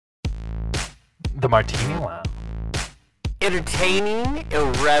The Martini Lounge. Entertaining,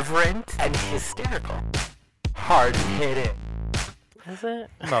 irreverent, and hysterical. Hard-hitting. Is it?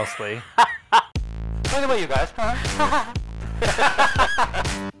 Mostly. What about you guys?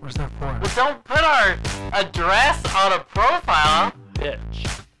 Where's that for? Well, don't put our address on a profile.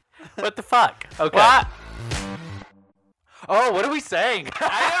 Bitch. What the fuck? Okay. What? Oh, what are we saying?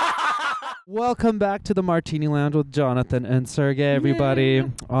 Welcome back to the Martini Lounge with Jonathan and Sergey, everybody.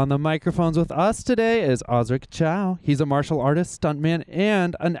 On the microphones with us today is Osric Chow. He's a martial artist, stuntman,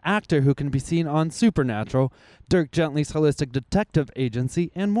 and an actor who can be seen on Supernatural, Dirk Gently's Holistic Detective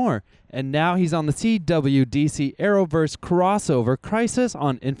Agency, and more. And now he's on the CWDC Arrowverse crossover Crisis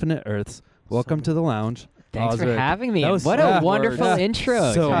on Infinite Earths. Welcome to the lounge. Thanks for Osric. having me. That was What so a wonderful words.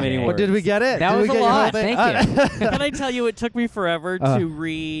 intro. So Sergey. many Oh, words. did we get it? That Did was we a get your whole lot. thing? Thank you. Can I tell you, it took me forever to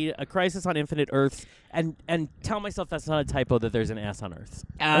read A Crisis on Infinite Earths and tell myself that's not a typo, that there's an S on Earth.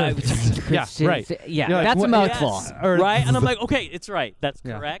 Yeah, right. Yeah, You're like, that's what- a mouthful. Yes, Earth. right? And I'm like, okay, it's right. That's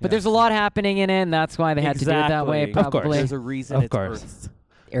Yeah. correct. But there's a lot happening in it, and that's why they had to do it that way, Exactly. Of course. probably. There's a reason Of it's course. Earths.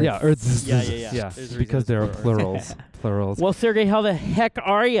 Yeah, Earths. Yeah. There's a because reason there are it's plurals. Plurals. Well, Sergey, how the heck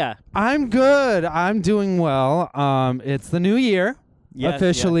are you? I'm good. I'm doing well. It's the new year. Yes,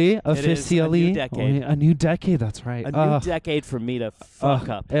 Officially. yes. It is a new Officially. decade. A new decade, that's right. A new decade for me to fuck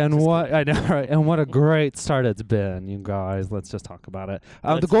up. And Just what kidding. I know, right? And what a great start it's been, you guys. Let's just talk about it.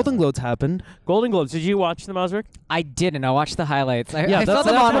 The Let's Golden talk. Globes happened. Golden Globes. Did you watch them, Osric? I didn't. I watched the highlights. I Yeah, saw that's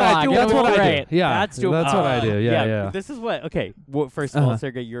the what I monologue. do. It That's was what I do. great. Yeah, that's what I do. Yeah. This is what. Okay. Well, first of all, Uh-huh.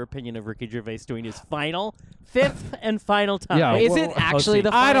 Sergey, your opinion of Ricky Gervais doing his fifth and final time. Yeah, Is well, it actually the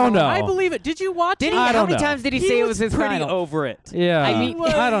I final? don't know. I believe it. Did you watch Did it? he? I How don't many know. times did he say it was his pretty final? over it. Yeah. I mean-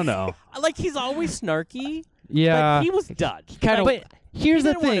 I don't know. Like he's always snarky. Yeah. But he was done. Kinda- Like, But here's he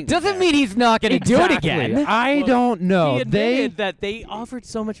the didn't wanna thing. be Doesn't there. mean he's not going to do it Exactly. again. I Well, don't know. He admitted that they offered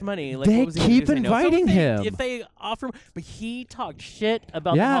so much money. Like, They what was he gonna keep do, say no? So inviting him. If they offer, but he talked shit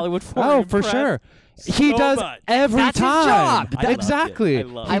about the Yeah. Hollywood Foreign Oh, for Press sure. He so does much. every That's his time. job. I loved it. Exactly. I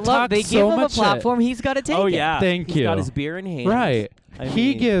loved I He love talks they give so him a much shit. platform. He's got to take Oh it. yeah, Thank He's you. got his beer in hand. Right. I He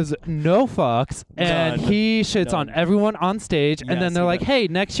mean, gives no fucks, and None. he shits on None. everyone on stage, and Yes, then they're he like, does. hey,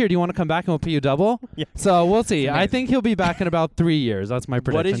 next year, do you want to come back and we'll pay you double? Yeah. So we'll see. I amazing. think he'll be back in about 3 years. That's my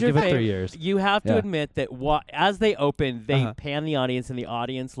prediction. What is your Give it favorite? 3 years. You have to Yeah. admit that as they open, they Uh-huh. pan the audience, and the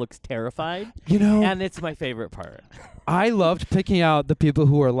audience looks terrified. You know, And it's my favorite part. I loved picking out the people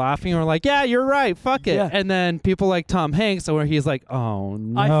who were laughing or like, yeah, you're right, fuck it. Yeah. And then people like Tom Hanks, where he's like, oh,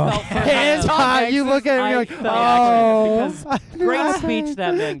 no. I felt for His him. hot, you look at him, I you're like, felt oh. because great speech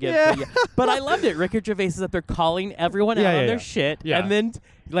that man gives. Yeah. But I loved it. Ricky Gervais is up there calling everyone out Yeah, on yeah, their yeah. shit, Yeah. and then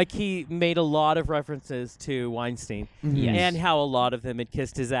like he made a lot of references to Weinstein Yes. and how a lot of them had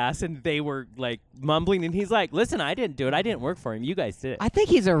kissed his ass, and they were like mumbling, and he's like, "Listen, I didn't do it. I didn't work for him. You guys did." I think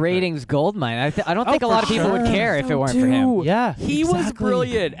he's a ratings gold mine. I don't think a for lot of people would sure. care if So it weren't for him. do. Yeah, He was exactly.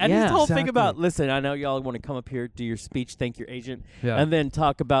 brilliant. And Yeah. his whole thing Exactly. about, listen, I know y'all want to come up here, do your speech, thank your agent, Yeah. and then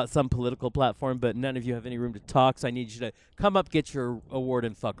talk about some political platform, but none of you have any room to talk, so I need you to come up, get your award,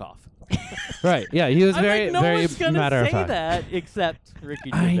 and fuck off. Right. Yeah, he was I'm very, like, no very one's gonna matter of say fact. that except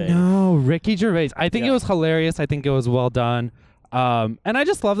Ricky I Gervais. know, Ricky Gervais. I think Yeah. it was hilarious. I think it was well done. And I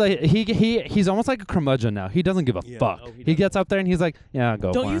just love that he's almost like a curmudgeon now. He doesn't give a Yeah. fuck. Oh, he He doesn't. gets up there and he's like, yeah,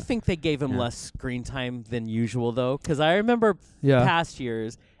 go Don't for you it. think they gave him Yeah. less screen time than usual, though? Because I remember Yeah. past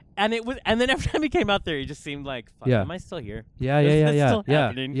years, and then every time he came out there, he just seemed like, fuck, Yeah. am I still here? Yeah, Is yeah, this yeah, still yeah,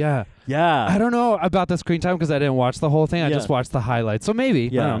 happening? yeah. Yeah. I don't know about the screen time because I didn't watch the whole thing. I Yeah. just watched the highlights. So maybe, I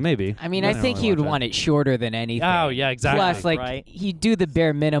Yeah. don't know, maybe. I mean, I I don't think really he would watch want it shorter than anything. Oh, yeah, exactly. Plus, like, Right. you do the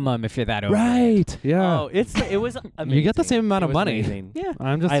bare minimum if you're that over. Right. Yeah. Oh, it was amazing. You get the same amount It of was money. Amazing. Yeah.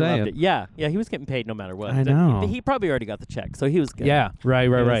 I'm just I saying. loved it. Yeah, he was getting paid no matter what. I know. He probably already got the check, so he was good. Yeah. Right. It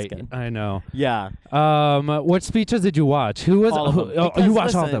was Right. good. I know. Yeah. What speeches did you watch? Who was? All of them. Oh, Because, you watched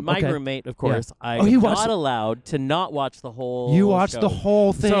listen, all of them. My Okay. roommate, of course, I Oh, you was watched not it. allowed to not watch the whole You watched show. the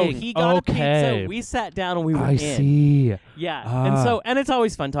whole thing. So he got a pizza. Okay. We sat down and we were I in. see. Yeah. Ah. And it's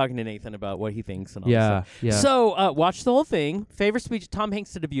always fun talking to Nathan about what he thinks and all Yeah. that stuff. Yeah. So watch the whole thing. Favorite speech, Tom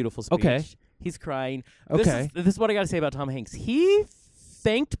Hanks did a beautiful speech. Okay. He's crying. Okay. This is what I got to say about Tom Hanks. He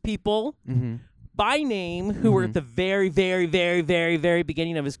thanked people Mm-hmm. by name who were at the very, very, very, very, very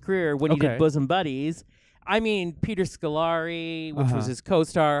beginning of his career when he Okay. did Bosom Buddies. I mean, Peter Scolari, which was Uh-huh. his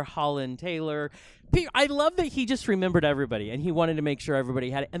co-star, Holland Taylor. I love that he just remembered everybody, and he wanted to make sure everybody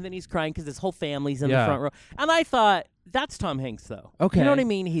had it. And then he's crying because his whole family's in Yeah. the front row. And I thought, that's Tom Hanks, though. Okay. You know what I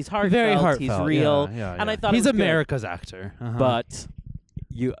mean? He's heartfelt. Very He's heartfelt. real. Yeah, And yeah. I thought he's it was good. America's actor. Uh-huh. But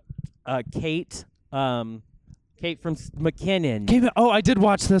Kate, Kate from McKinnon. I did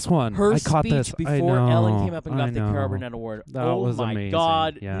watch this one. Her I caught speech this. before I know, Ellen came up and I got the know. Carol Burnett Award. That oh was my amazing.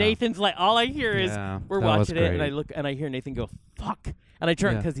 God. Yeah. Nathan's like, all I hear is Yeah, we're that was watching it, and great. I look and I hear Nathan go, fuck. And I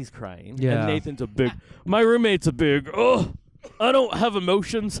turn Yeah. because he's crying. Yeah. And Nathan's a big, my roommate's a big, I don't have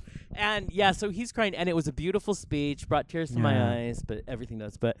emotions. And yeah, so he's crying, and it was a beautiful speech, brought tears to Yeah. my eyes, but everything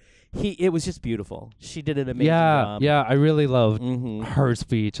does. But it was just beautiful. She did an amazing Yeah, job. yeah, I really loved Mm-hmm. her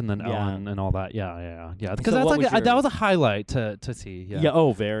speech and then Yeah. Ellen and all that. Yeah. Because So that's what like was that yours? was a highlight to see. Yeah. Yeah.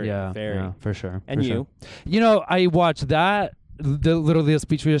 Oh, very, Yeah, very. yeah, for sure. And for you? sure. You know, I watched that. Literally the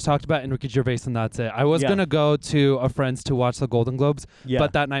speech we just talked about, Enrique Gervais, and that's it. I was Yeah. gonna go to a friend's to watch the Golden Globes, Yeah.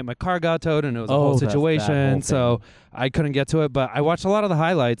 but that night my car got towed and it was a Oh, whole that's that situation, whole so thing. I couldn't get to it. But I watched a lot of the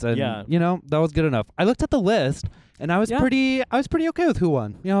highlights, and Yeah. you know that was good enough. I looked at the list, and I was Yeah. pretty okay with who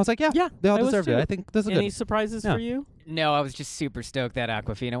won. You know, I was like, yeah, Yeah, they all I was deserved it. too. I think this is Any good. surprises Yeah. for you? No, I was just super stoked that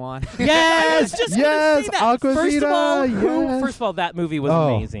Aquafina won. Yes, Just yes, gonna say that. First of all, Aquafina, first of all, that movie was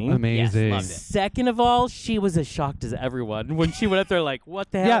oh, amazing. amazing. Yes, loved it. Second of all, she was as shocked as everyone when she went up there like,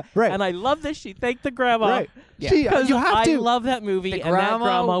 what the hell? Yeah, right. And I love that she thanked the grandma. Right. Yeah. She, Because you have I to. love that movie, The and that grandma-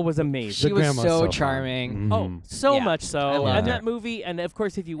 grandma was amazing. She The was grandma's so fun. charming. Mhm. Oh, so Yeah. much so. I loved And her. that movie, and of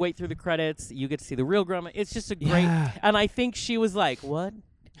course, if you wait through the credits, you get to see the real grandma. It's just a great. Yeah. And I think she was like, "What?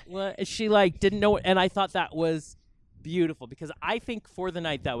 What?" She like didn't know it, and I thought that was beautiful because I think for the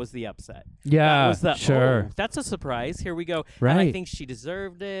night that was the upset. Yeah, That was the, sure. "Oh, that's a surprise. Here we go." And I Right. think she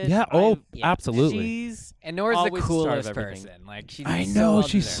deserved it. Yeah, oh, yeah. absolutely. She's And Nora's the always the star of coolest everything. person. Like she's I so know well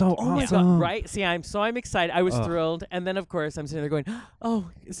she's deserved. so Oh my awesome. God, right? See, I'm excited. I was Ugh. thrilled. And then, of course, I'm sitting there going,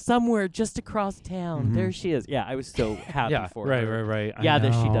 oh, somewhere just across town. Mhm. There she is. Yeah, I was so happy Yeah, for right, her. right. I Yeah,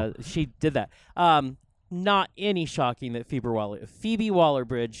 that she know. does. She did that. Not any shocking that Phoebe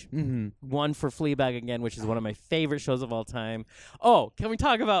Waller-Bridge Mhm. won for Fleabag again, which is one of my favorite shows of all time. Oh, can we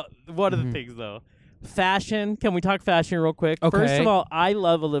talk about one of the Mhm. things, though? Fashion. Can we talk fashion real quick? First Okay. of all, I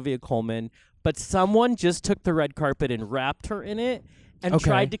love Olivia Colman, but someone just took the red carpet and wrapped her in it and Okay.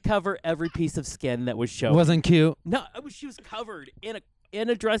 tried to cover every piece of skin that was showing. Wasn't cute. No, she was covered in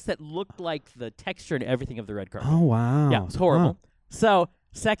a dress that looked like the texture and everything of the red carpet. Oh wow. Yeah, it was horrible. Huh. So,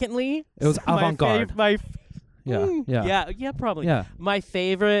 secondly, It was my avant-garde. Yeah, probably. Yeah. My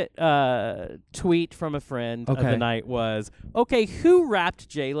favorite tweet from a friend of the Okay. night was, "Okay, who wrapped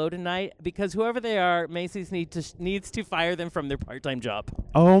J-Lo tonight? Because whoever they are, Macy's needs to fire them from their part-time job."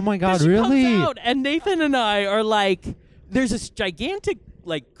 Oh my God, She really? comes out, and Nathan and I are like, "There's this gigantic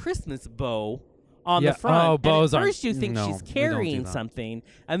like Christmas bow on Yeah. the front. Oh, and bows at aren't- first you think no, she's we don't do carrying that. something,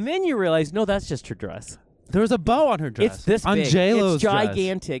 and then you realize, no, that's just her dress. There was a bow on her dress. It's this on big. J-Lo's It's dress.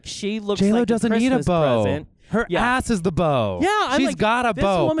 gigantic. She looks J-Lo like doesn't a need a Christmas bow. present. Her Yeah. ass is the bow. Yeah, I'm she's like, got a this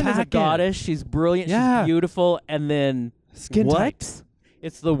bow. woman is a Pack it. goddess. She's brilliant. Yeah. She's beautiful. And then Skin what? tight.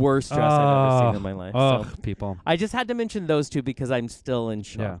 It's the worst dress I've ever seen in my life. Oh, So people. I just had to mention those two because I'm still in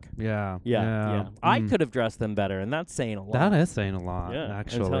shock. Yeah. Yeah. I Mm. could have dressed them better, and that's saying a lot. That is saying a lot, Yeah,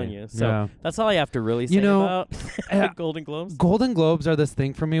 actually. I'm telling you. So yeah. that's all I have to really say You know, about uh, Golden Globes. Golden Globes are this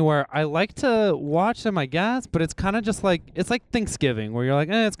thing for me where I like to watch them, I guess, but it's kind of just like it's like Thanksgiving where you're like,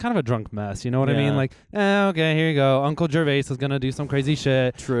 it's kind of a drunk mess. You know what I Yeah. mean? Like, okay, here you go. Uncle Gervais is gonna do some crazy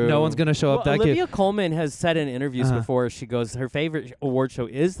shit. True. No one's gonna show up that Olivia cute. Coleman has said in interviews Uh-huh. before, she goes, her favorite award show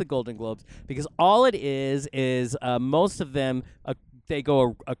is the Golden Globes because all it is most of them they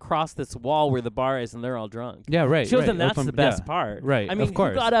go across this wall where the bar is and they're all drunk. Yeah, right. She goes, right. and that's from- the best yeah. part. Right, I mean, of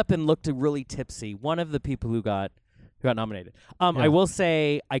course. who got up and looked really tipsy? One of the people who got nominated. Yeah. I will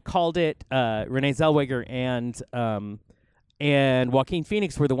say I called it Renee Zellweger and Joaquin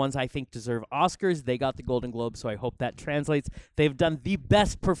Phoenix were the ones I think deserve Oscars. They got the Golden Globe, so I hope that translates. They've done the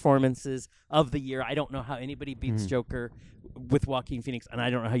best performances of the year. I don't know how anybody beats Joker with Joaquin Phoenix, and I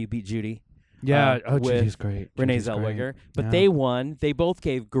don't know how you beat Judy. Yeah. with Judy's great. Renee Judy's great. Zellweger. But Yeah. they won. They both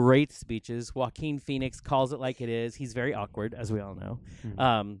gave great speeches. Joaquin Phoenix calls it like it is. He's very awkward, as we all know.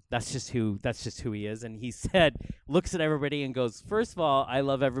 That's just who he is. And he said, looks at everybody and goes, first of all, I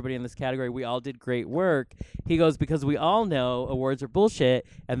love everybody in this category. We all did great work. He goes, because we all know awards are bullshit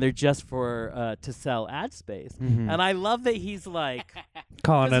and they're just for to sell ad space. And I love that he's like,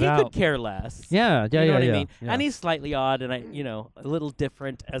 Calling 'cause it he out. could care less. Yeah. You know what yeah. I mean? Yeah. And he's slightly odd and a little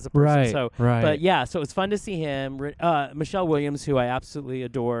different as a person. Right, So right. but yeah, so it was fun to see him. Michelle Williams, who I absolutely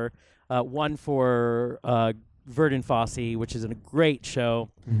adore, won for Verdun Fosse, which is a great show.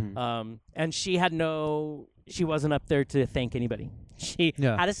 And she wasn't up there to thank anybody. She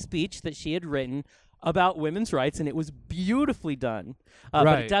Yeah. had a speech that she had written about women's rights, and it was beautifully done. But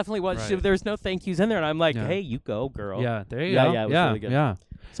Right, it definitely was. right. There was no thank yous in there, and I'm like, Yeah. hey, you go, girl. Yeah, there you Yeah, go. yeah, it was yeah, really good. Yeah.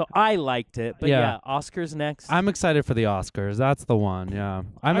 So I liked it, but Yeah. Oscars next. I'm excited for the Oscars. That's the one. Yeah,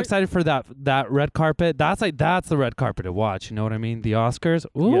 I'm Are- excited for that red carpet. That's the red carpet to watch. You know what I mean? The Oscars.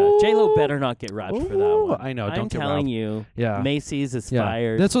 Ooh. yeah, J-Lo better not get wrapped for that Ooh, one. I know, I'm don't get telling wrapped. you. Yeah. Macy's is Yeah.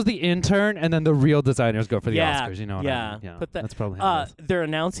 fired. This was the intern, and then the real designers go for the Yeah, Oscars. You know what yeah. I mean? Yeah. Put that- That's probably how it is. They're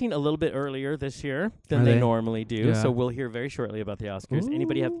announcing a little bit earlier this year than Are they they? normally do, Yeah. so we'll hear very shortly about the Oscars.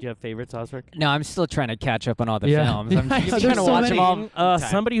 Do you have favorites, Osric? No, I'm still trying to catch up on all the Yeah. films. I'm Yeah, just there's trying to so watch many. them all.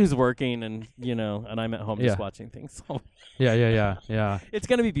 Somebody who's working and I'm at home Yeah. just watching things. So Yeah. it's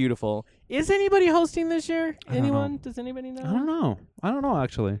gonna be beautiful. Is anybody hosting this year? I don't know. Anyone? Does anybody know? I don't know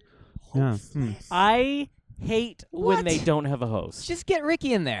actually. Yeah. I hate when What? they don't have a host. Just get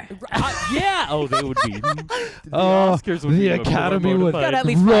Ricky in there. Yeah. Oh, they would be. The Oh, Oscars would the be Academy would Got mortified. at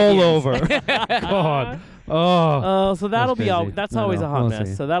least 5 roll years. over. God. Oh. Oh, so that'll be crazy. that's I always know. a hot We'll mess.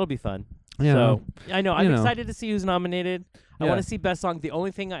 see. So that'll be fun. Yeah. So I know I'm You know. excited to see who's nominated. I Yeah. want to see best song. The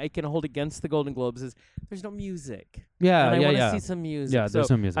only thing I can hold against the Golden Globes is there's no music. Yeah. and I Yeah. want to Yeah. see some music. Yeah. There's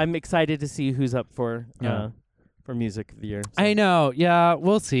so some music. I'm excited to see who's up for Yeah. for music of the year. So. I know. Yeah.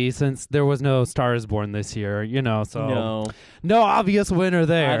 We'll see. Since there was no Stars Born this year, so no obvious winner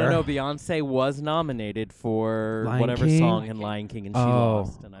there. I don't know. Beyonce was nominated for Lion whatever King? song in Lion King, and she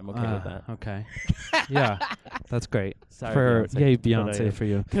lost, and I'm okay with that. Okay. Yeah. That's great. Sorry, for Beyonce. yay But I- Beyonce for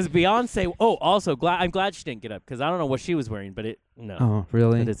you. Because Beyonce. Oh, also I'm glad she didn't get up because I don't know what she was wearing, but Oh,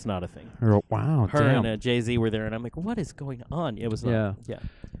 really? but it's not a thing. Wow. Her damn. and Jay-Z were there, and I'm like, what is going on? It was not. Yeah.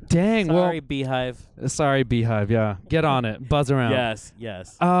 Dang. Sorry, Beehive. Sorry, Beehive. Yeah. Get on it. Buzz around. Yes.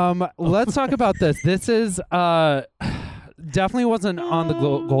 Let's talk about this. This is definitely wasn't on the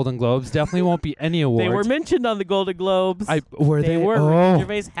Golden Globes. Definitely won't be any awards. They were mentioned on the Golden Globes. Were they? were. Oh, Ricky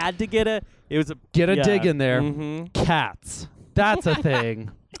Gervais had to get a. It was a get a dig in there. Mm-hmm. Cats. That's a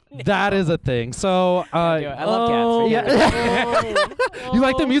thing. That is a thing. So, I love cats. yeah. You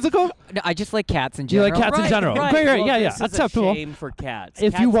like the musical? No, I just like cats in Do you general. like cats in general? Right. Great, Well, yeah, yeah. this is Acceptable. a shame for cats.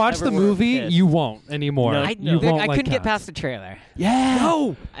 If Cats you watch the everywhere movie, pissed. you won't anymore. No, You no. won't I like couldn't get cats. past the trailer. Yeah.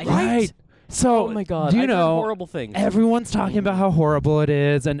 No. I- Right. So, Oh my God. do you I've heard know, horrible things. everyone's talking about how horrible it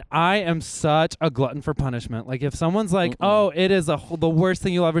is, and I am such a glutton for punishment. Like, if someone's like, "Oh, it is the worst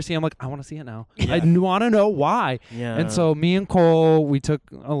thing you'll ever see," I'm like, "I want to see it now. I want to know why." Yeah. And so, me and Cole, we took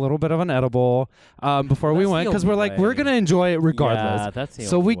a little bit of an edible before we That's went the because we're only like, we're way. gonna enjoy it regardless. Yeah, that's the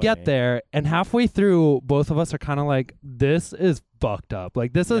So only we way. get there, and halfway through, both of us are kind of like, "This is fucked up.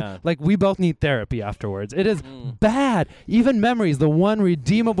 Like, this Yeah. is like we both need therapy afterwards. It is Mm. bad. Even Memories, the one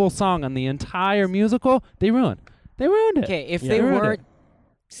redeemable song on the entire musical, they ruined. They ruined it. Okay, if Yeah. they Ruined weren't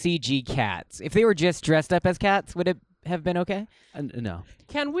CG cats, if they were just dressed up as cats, would it have been okay? No.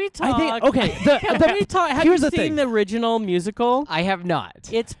 Can we talk? I think okay. Can we talk? Have here's you the seen thing. the original musical? I have not.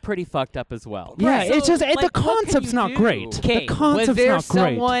 It's pretty fucked up as well. Yeah, Right. it's just So, the like, what can concept's you not do? great. Okay, The concept's was there not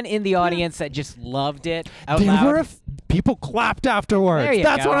great. someone in the audience that just loved it out There loud? were people clapped afterwards. There you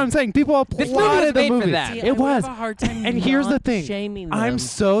That's go. what I'm saying. People This movie applauded was the made for movie. that. See, It I would was. have a hard time And here's the not thing. Shaming them. I'm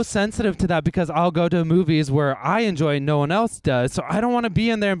so sensitive to that because I'll go to movies where I enjoy and no one else does. So I don't want to be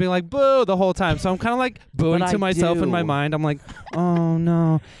in there and be like, boo, the whole time. So I'm kind of like booing But to I myself in my do. mind. I'm like, oh, no.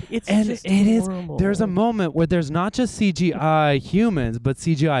 It's And just it is. horrible. There's a moment where there's not just CGI humans, but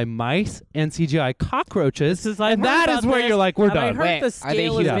CGI mice and CGI cockroaches. I've And heard that about is where this, you're like, we're and I done. heard Wait, the are they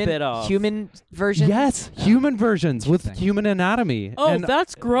scale is a human, bit off. human versions? Yes, human versions with Interesting. human anatomy. Oh, and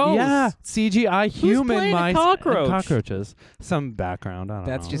that's gross. Yeah, CGI human playing a mice cockroach? and cockroaches. Some background. I don't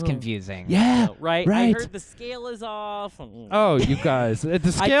That's know. just Oh. confusing. Yeah, No, right. I right. heard the scale is off. Oh, you guys, the I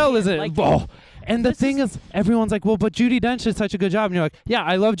scale can't, isn't. like, Oh. And the this thing is, everyone's like, well, but Judi Dench did such a good job. And you're like, yeah,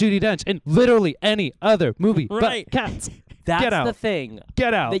 I love Judi Dench in literally any other movie Right. but Cats. That's Get out. the thing.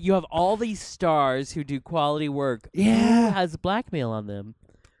 Get out. That you have all these stars who do quality work. Yeah. Who has blackmail on them?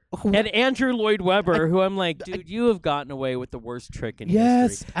 And Andrew Lloyd Webber, who I'm like, dude, you have gotten away with the worst trick in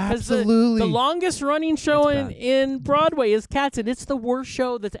Yes, history. 'Cause absolutely. The longest running show It's in, bad. in Broadway is Cats, and it's the worst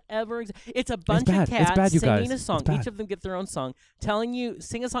show that's ever existed. It's a bunch bad. of It's cats bad, you singing guys. a It's song. bad. Each of them get their own song,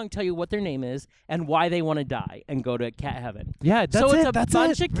 sing a song, tell you what their name is and why they want to die and go to cat heaven. Yeah, that's so it. it's a that's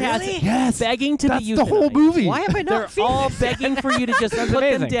bunch it. of cats Yes. begging to That's be the whole euthanized. movie. Why have I They're not seen all this? begging for you to just put them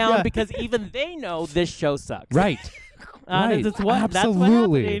amazing. down Yeah. because even they know this show sucks. Right. Right. That's what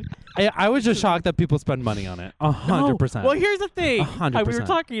Absolutely. That's what happened. I was just shocked that people spend money on it. 100%. Well, here's the thing. 100%.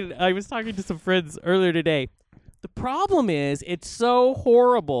 I was talking to some friends earlier today. The problem is it's so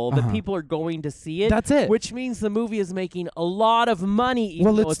horrible that people are going to see it. That's it. Which means the movie is making a lot of money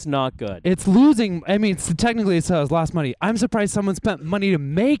even though it's not good. It's losing. I mean, technically it has lost money. I'm surprised someone spent money to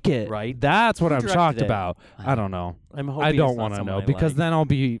make it. Right. That's what Who I'm directed shocked it? about. I don't know. I'm hoping I don't want to know because then I'll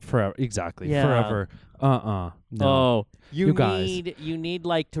be forever. Exactly. Yeah. Forever. No. Oh, you guys. need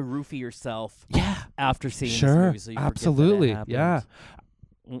like to roofie yourself Yeah. after seeing this Sure. movie so you Absolutely. forget that it Yeah. happened.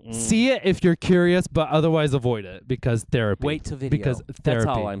 Mm-mm. See it if you're curious, but otherwise avoid it because therapy. Wait to video. Because That's therapy.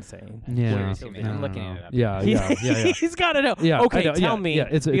 all I'm saying. Yeah. Where is he, man? No, I'm no, looking no. it up. Yeah. He's got to know. Yeah, I Okay, know, tell yeah, me. yeah,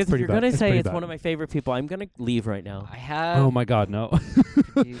 it's because if pretty you're bad. gonna It's say pretty it's bad. one of my favorite people, I'm gonna leave right now. I have. Oh my God, no.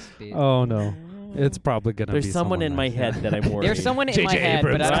 Oh no. It's probably gonna There's be someone in my nice. head that I'm worried. There's someone in my J.J. head,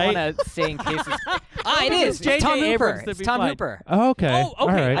 but I Abrams, don't want to say in case it's... it is. J.J. It's Tom Hooper. Abrams to It's be Tom fine. Hooper. Oh, okay. Oh, okay. All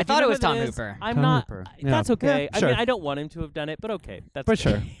right. I thought it was Tom Tom Hooper. I'm Tom not. Hooper. That's Yeah. okay. Yeah, sure. I mean, I don't want him to have done it, but okay. That's For okay.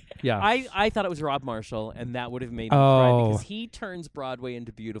 sure. Yeah. I thought it was Rob Marshall, and that would have made me cry Oh. because he turns Broadway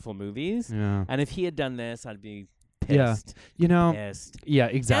into beautiful movies. Yeah. And if he had done this, I'd be Yeah. pissed. You know. Pissed. Yeah.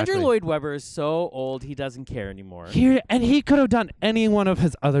 Exactly. Andrew Lloyd Webber is so old he doesn't care anymore. He could have done any one of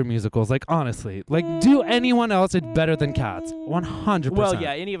his other musicals. Like honestly, like do anyone else it better than Cats. 100%. Well,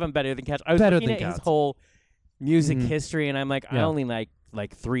 yeah, any of them better than Cats. I was Better looking than at his Cats. whole music Mhm. history, and I'm like, I Yeah. only like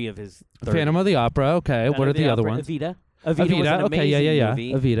 3 of his 30. Phantom of the Opera. Okay. Phantom What are of the other Opera, ones? Evita. Evita was an Okay. Yeah. amazing Yeah.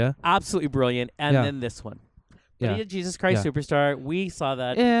 movie. Evita. Absolutely brilliant. And Yeah. then this one. But Yeah. he did Jesus Christ Yeah. Superstar. We saw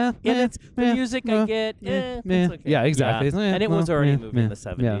that. Yeah. And meh, it's the meh, music I well, get. meh, It's okay. Yeah, exactly. Yeah. Meh, And it was well, already a meh, movie in meh, the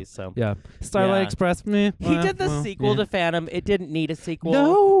 70s. So Yeah. Starlight Yeah. Express. Meh, he well, did the well, sequel yeah. to Phantom. It didn't need a sequel.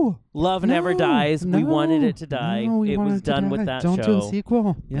 No. Love Never No, Dies. We wanted it to no, die. we It wanted was it to done with die. that Don't show. do a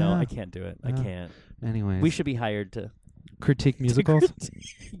sequel. Yeah. No, I can't do it. I Yeah. can't. Anyways. We should be hired to critique musicals.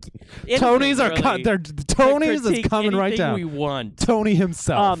 Anything, Tony's are really. they're Tony's is Critique coming right anything down. We want. Tony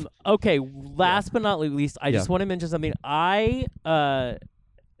himself. Okay. Last but not least, I just Yeah. want to mention something.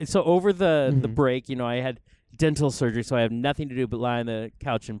 So over the Mhm. break, I had dental surgery, so I have nothing to do but lie on the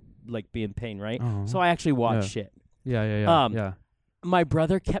couch and like be in pain, right? Oh. So I actually watched shit. Yeah. um, My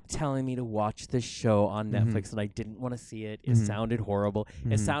brother kept telling me to watch this show on Mhm. Netflix, and I didn't want to see it. It Mhm. sounded horrible.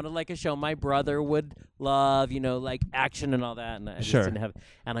 Mhm. It sounded like a show my brother would love, like action and all that. And I just Sure. didn't have.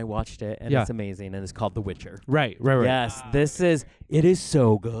 And I watched it, and Yeah. it's amazing. And it's called The Witcher. Right. Yes, it is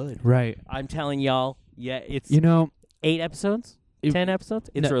so good. Right. I'm telling y'all, it's You know, 8 episodes, It- 10 episodes.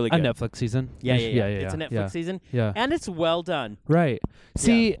 It's really a good. Netflix season. Yeah. Yeah. It's a Netflix season, Yeah. and it's well done. Right.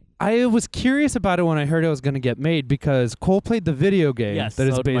 See, I was curious about it when I heard it was going to get made because Cole played the video game Yes, that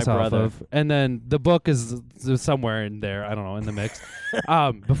it's so did my based off brother. of, and then the book is somewhere in there. I don't know, in the mix.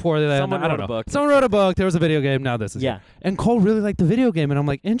 Before that, Someone I don't wrote a know. book. Someone wrote a book. There was a video game. Now this is Yeah. it. And Cole really liked the video game, and I'm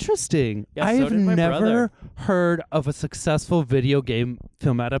like, interesting. Yeah, I so have did my never brother. heard of a successful video game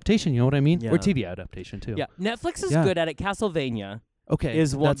film adaptation. You know what I mean? Yeah. Or TV adaptation too. Yeah, Netflix is Yeah. good at it. Castlevania Okay.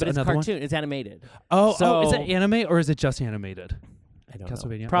 is one, that's but it's another cartoon. one? It's animated. Oh, So- is it anime or is it just animated? I don't know.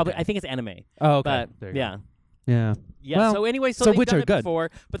 Castlevania? Probably. Okay. I think it's anime. Oh, okay. But There you go. yeah. Yeah. Yeah. Well, so anyway, so so they've Witcher, done it good.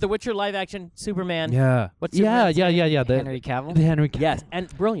 before, but the Witcher live action Superman. Yeah. What's yeah, Superman's yeah, name? yeah, yeah. The Henry Cavill. the Henry Cavill. Yes,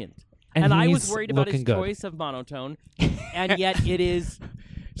 and brilliant. And And I was he's worried about his looking good. choice of monotone, and yet it is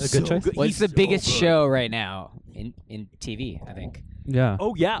A good so choice? Well, He's it's the so biggest good. show right now in TV, I think. Yeah.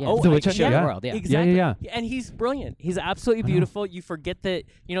 Oh yeah. Yeah, Oh, The I- Witcher? show in Yeah. the world, yeah. Exactly. Yeah. And he's brilliant. He's absolutely I know. beautiful. You forget that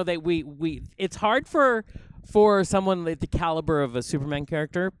that we it's hard for someone like the caliber of a Superman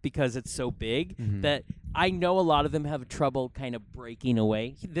character because it's so big Mhm. that I know a lot of them have trouble kind of breaking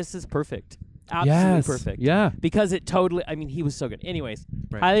away. This is perfect. Absolutely Yes. perfect. Yeah. Because it totally he was so good. Anyways,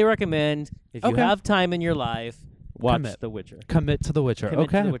 Right. highly recommend if you Okay. have time in your life, watch Commit. The Witcher. Commit to The Witcher. Commit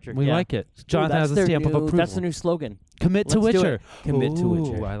to okay. The Witcher, We yeah. like it. Ooh, Jonathan that's has a their stamp of new- approval. That's the new slogan. Commit to Let's do Witcher. it. Commit to Ooh,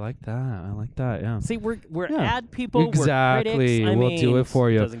 Witcher. I like that. I like that. Yeah. See, we're Yeah. ad people. Exactly. We're critics. I We'll mean, do it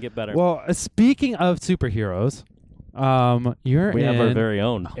for you. Doesn't get better. Well, speaking of superheroes, you're we in have our very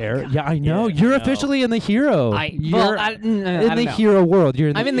own. Air. Yeah, I know. Yeah, You're I know. officially in the hero. You're in in the hero world. You're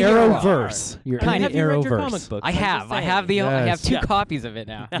in I'm the in the hero world. Arrowverse. You're I mean, in have the you read your Arrowverse. comic books? I I'm just have. I saying. have I have Yes. 2 Yeah. copies of it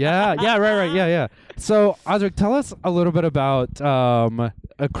now. Yeah, right. Yeah. So, Osric, tell us a little bit about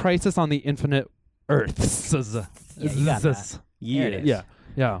A Crisis on the Infinite Earths. Yeah, you got that. Yeah. There it is.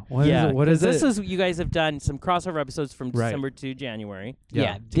 Yeah. What is Yeah. it? What is this it? is you guys have done some crossover episodes from Right. December to January.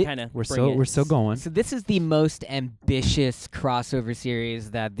 Yeah. To kind of We're still going. So this is the most ambitious crossover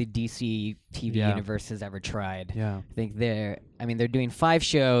series that the DC TV Yeah. universe has ever tried. Yeah. I think they're doing 5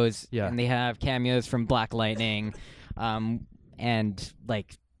 shows, Yeah. and they have cameos from Black Lightning, and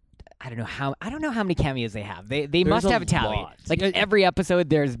like I don't know how many cameos they have. They There's must a have a tally. lot. Like Yeah. every episode,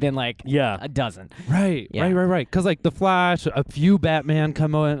 there's been like Yeah. a dozen. Right, Yeah. right. Because like the Flash, a few Batman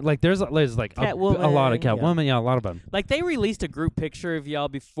come on. Like there's like a lot of Catwoman, yeah. Catwoman. Yeah, a lot of them. Like they released a group picture of y'all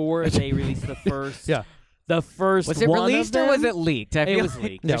before they released the first. Yeah. The first Was it one released of or was them. it leaked? I It feel was like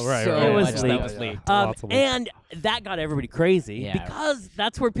leaked. Yeah, there's right, so right. It was much that leaked. was leaked. Lots of them. And that got everybody crazy Yeah. because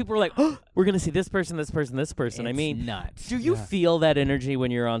that's where people were like, oh, we're going to see this person, this person, this person. I It's mean, nuts. do you Yeah. feel that energy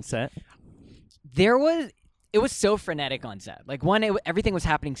when you're on set? It was so frenetic on set. Like everything was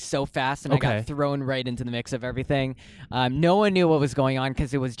happening so fast, and I Okay. got thrown right into the mix of everything. No one knew what was going on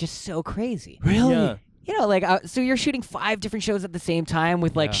because it was just so crazy. Really? Yeah. You know, like so you're shooting 5 different shows at the same time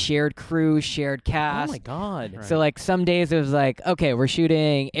with like Yeah. shared crew, shared Oh cast. my God. Right. So like some days it was like, okay, we're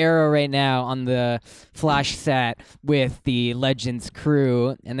shooting Arrow right now on the Flash set with the Legends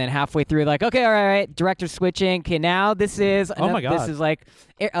crew, and then halfway through, like, okay, all right, director switching. Okay, now this is Oh my God. this is like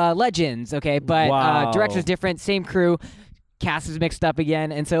Legends, okay, but Wow. director's different, same crew, cast is mixed up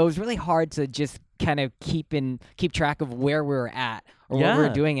again, and so it was really hard to just kind of keep track of where we were at or what we were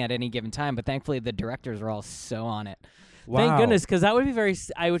Yeah. doing at any given time. But thankfully, the directors were all so on it. Thank Wow. goodness, because that would be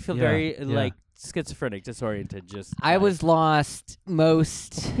I would feel Yeah, very yeah. like schizophrenic, disoriented. Just I like- was lost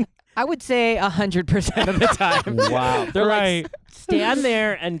most, I would say 100% of the time. Wow. They're Right. like, stand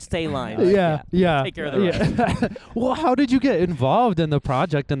there and stay line. Yeah. Take care of the yeah. Well, how did you get involved in the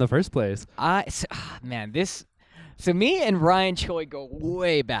project in the first place? So me and Ryan Choi go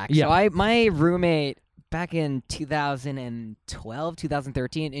way back. Yeah. So my roommate back in 2012,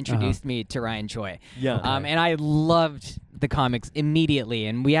 2013 introduced me to Ryan Choi. Yeah. And I loved the comics immediately.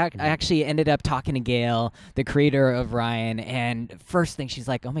 And I actually ended up talking to Gail, the creator of Ryan, and first thing she's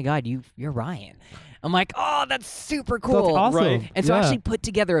like, "Oh my God, you're Ryan." I'm like, "Oh, that's super cool." That's awesome. Right. And so I Yeah. actually put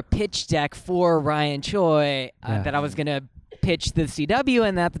together a pitch deck for Ryan Choi Yeah. that I was gonna pitch the CW,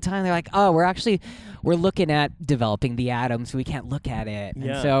 and at the time they're like, "Oh, we're looking at developing the Atom, so we can't look at it." And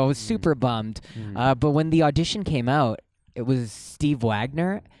Yeah. so I was super bummed. But when the audition came out, it was Steve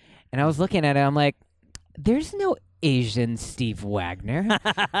Wagner, and I was looking at it. I'm like, "There's no Asian Steve Wagner.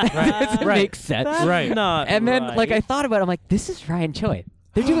 That doesn't Right. make sense." That's Right. not And then, right. like, I thought about it. I'm like, this is Ryan Choi.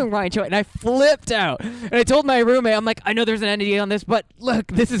 They're doing Ryan Choi. And I flipped out. And I told my roommate, I'm like, I know there's an NDA on this, but look,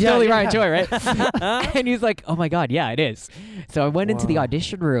 this is Yeah, totally yeah. Ryan Choi, right? And he's like, oh my God, yeah, it is. So I went into the Wow.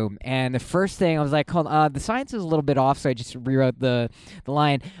 audition room, and the first thing I was like, the science is a little bit off, so I just rewrote the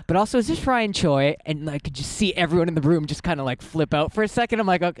line. But also, is this Ryan Choi? And I could just see everyone in the room just kind of like flip out for a second. I'm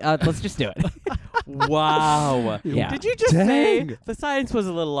like, okay, let's just do it. Wow. Yeah. Did you just say Dang. the science was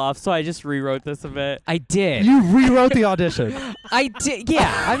a little off, so I just rewrote this a bit? I did. You rewrote the audition. I did. Yeah.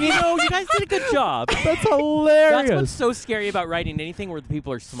 I mean, No, you guys did a good job. That's hilarious. That's what's so scary about writing anything where the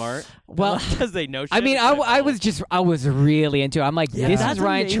people are smart. Well, because they know shit. I mean, I was really into it. I'm like, Yeah, this that's is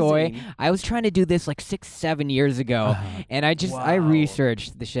Ryan Choi. amazing. I was trying to do this like 6-7 years ago, and I Wow.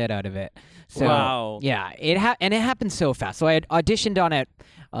 researched the shit out of it. So Wow. yeah, it happened so fast. So I had auditioned on it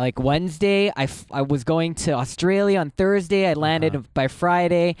like Wednesday. I was going to Australia on Thursday. I landed by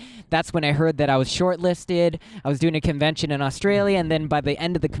Friday. That's when I heard that I was shortlisted. I was doing a convention in Australia, and then by the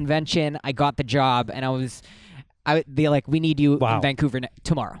end of the convention, I got the job, and they're like, we need you Wow. in Vancouver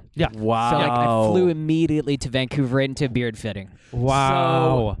tomorrow. Yeah. Wow. So like I flew immediately to Vancouver into beard fitting.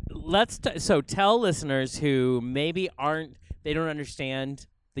 Wow. So tell listeners who maybe they don't understand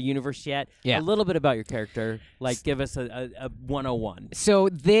the universe yet, Yeah. a little bit about your character. Like, give us a 101. So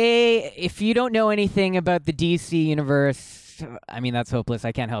if you don't know anything about the DC universe, I mean, that's hopeless.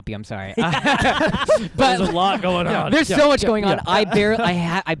 I can't help you. I'm sorry. There's a But lot going on. there's so much going on. I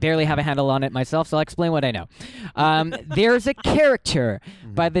barely have a handle on it myself, so I'll explain what I know. There's a character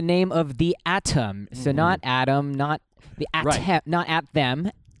by the name of the Atom. So not Atom, not the Atom, not at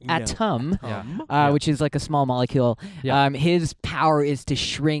them. Yeah. Atom, Yeah. which is like a small molecule. Yeah. His power is to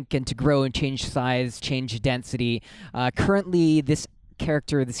shrink and to grow and change size, change density. Currently, this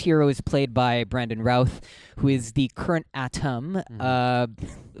hero is played by Brandon Routh, who is the current Atom,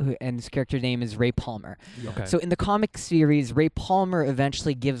 and his character name is Ray Palmer. Okay. So in the comic series, Ray Palmer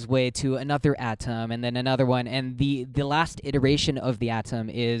eventually gives way to another Atom and then another one, and the last iteration of the Atom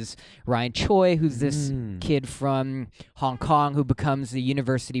is Ryan Choi, who's this kid from Hong Kong who becomes the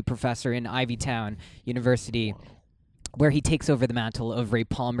university professor in Ivytown University, where he takes over the mantle of Ray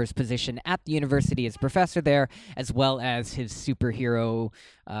Palmer's position at the university as professor there, as well as his superhero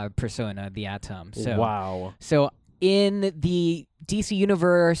persona, the Atom. So, Wow. So in the DC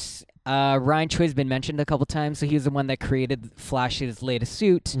universe, Ryan Choi's been mentioned a couple times. So he was the one that created Flash's latest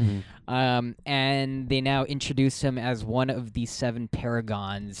suit, and they now introduce him as one of the 7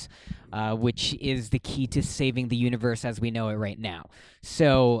 Paragons, which is the key to saving the universe as we know it right now.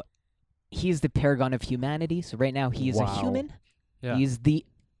 So he's the paragon of humanity. So right now he's a human. Yeah. He's the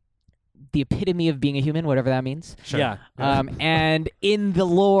epitome of being a human, whatever that means. Sure. Yeah. And in the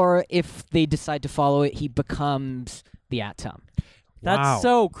lore, if they decide to follow it, he becomes the Atom. That's Wow.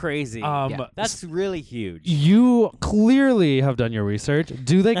 so crazy. Yeah. That's really huge. You clearly have done your research.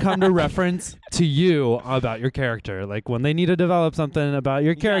 Do they come to reference to you about your character? Like when they need to develop something about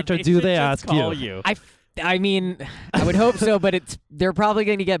your character, Yeah, do should they just ask call you? I mean, I would hope so, but they're probably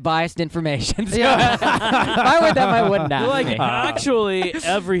going to get biased information. So Yeah. if I were them, I wouldn't ask Like me. actually,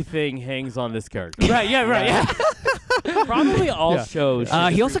 everything hangs on this character. Right? Yeah. Right. Yeah. Probably all Yeah. shows.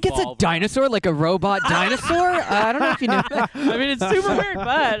 should He just also gets a revolve dinosaur, like a robot dinosaur. I don't know if you knew that. around- I mean, it's super weird,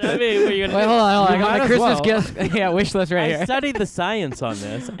 but I mean, what are you gonna Wait, do? hold on. I You got might my as Christmas well. gift. wish list right I here. studied the science on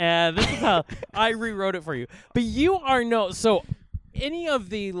this, and this is how I rewrote it for you. But you are so any of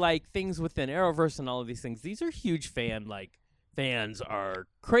the like things within Arrowverse and all of these things, these are huge fans are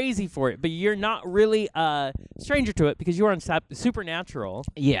crazy for it, but you're not really a stranger to it because you are on Supernatural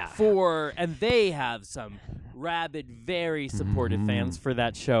Yeah. and they have some rabid, very supportive Mm-hmm. fans for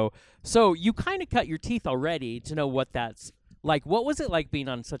that show. So you kind of cut your teeth already to know what that's like. What was it like being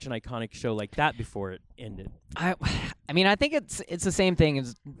on such an iconic show like that before it ended? I mean, I think it's the same thing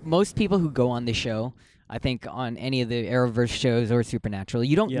as most people who go on the show. I think on any of the Arrowverse shows or Supernatural,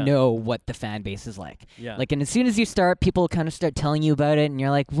 you don't Yeah. know what the fan base is like. Yeah. Like, and as soon as you start, people kind of start telling you about it, and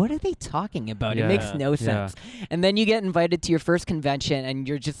you're like, what are they talking about? It makes Yeah. no Yeah. sense. And then you get invited to your first convention, and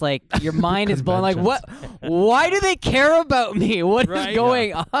you're just like, your mind is blown. Like, what? Why do they care about me? What is Right.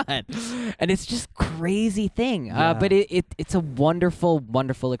 going on? And it's just crazy thing. Yeah. But it's a wonderful,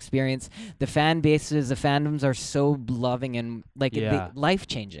 wonderful experience. The fan bases, the fandoms are so loving and like Yeah. life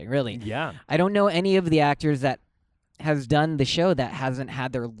changing. Really. Yeah. I don't know any of the actors that has done the show that hasn't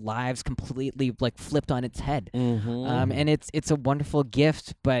had their lives completely like flipped on its head. Mm-hmm. And it's a wonderful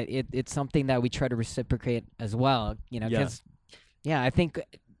gift, but it's something that we try to reciprocate as well. You know, Yeah. because I think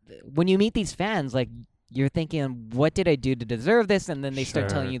when you meet these fans, like you're thinking, what did I do to deserve this? And then they start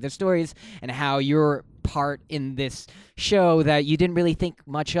telling Sure. you their stories and how your part in this show that you didn't really think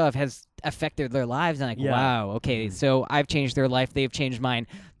much of has affected their lives. And like, Yeah. wow, okay, so I've changed their life, they've changed mine.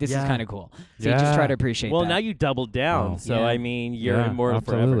 This is Yeah. kind of cool. So you just try Yeah. to appreciate Well, that. now you doubled down, Oh. so Yeah. I mean, you're Yeah, immortal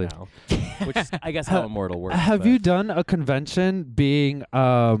absolutely. forever now. Which is, I guess, how immortal works. Have but- you done a convention being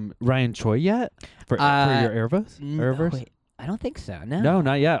Ryan Choi yet for your Arrowverse? Wait, I don't think so. No. No,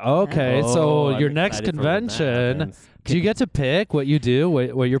 not yet. Okay, Oh, so I'm your next excited for when that convention, happens. do you get to pick what you do,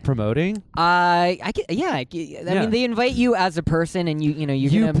 what you're promoting? I mean, they invite you as a person, and you're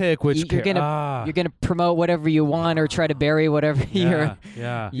You gonna pick which you're gonna promote whatever you want or try to bury whatever you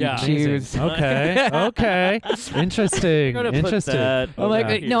Yeah. choose. Okay, okay. Interesting. I'm gonna Interesting. Put that I'm like,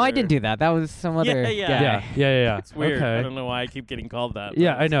 over no, I here. didn't do that. That was some other yeah. guy. Yeah. It's weird. I Okay. don't know why I keep getting called that.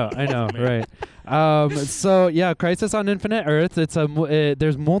 Yeah, but I know, it's me. right. So yeah, Crisis on Infinite Earths. It's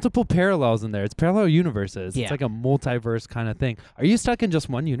there's multiple parallels in there. It's parallel universes. Yeah. It's like a multiverse kind of thing. Are you stuck in just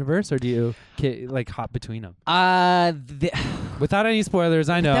one universe, or do you like hop between them? Without any spoilers,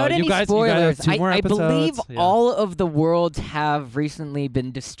 I know Without you any guys. spoilers, You guys have two more I episodes. believe Yeah. all of the worlds have recently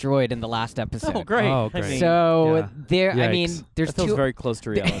been destroyed in the last episode. Oh, great. Oh, I great. mean, So Yeah. there, I mean, Yikes. there's that feels two. very close to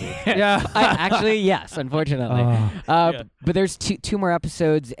reality. Yeah. Actually, yes, unfortunately. Oh. Yeah. But there's two more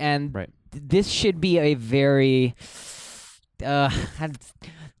episodes, and Right. this should be a very.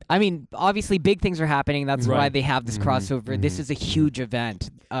 I mean, obviously, big things are happening. That's why Right. they have this Mhm, crossover. This mhm. is a huge event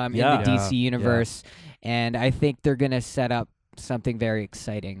Yeah. in the Yeah, DC yeah. universe, and I think they're gonna set up something very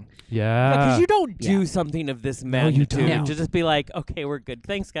exciting. Yeah. Because you don't Yeah. do something of this you magnitude don't. to just be like, okay, we're good.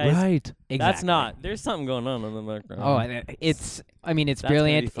 Thanks, guys. Right. Exactly. That's not. There's something going on in the background. Oh, and it's. I mean, it's That's gonna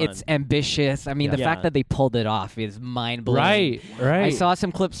be brilliant. fun. It's ambitious. I mean, Yeah. the fact Yeah. that they pulled it off is mind blowing. Right. Right. I saw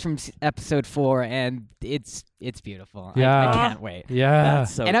some clips from episode 4, and it's beautiful. Yeah. I can't wait. Yeah.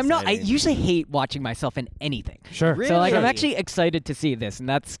 That's so And I'm not. I exciting. usually hate watching myself in anything. Sure. Really? So like, I'm Really? actually excited to see this, and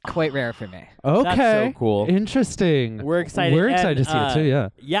that's quite rare for me. Okay. That's so cool. Interesting. We're excited. We're And, excited to see it too. Yeah.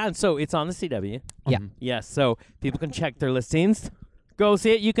 Yeah, and so it's on the CW. Yeah. Mhm. Yes, so people can check their listings. Go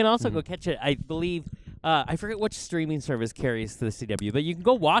see it. You can also Mm-hmm. go catch it. I believe I forget which streaming service carries to the CW, but you can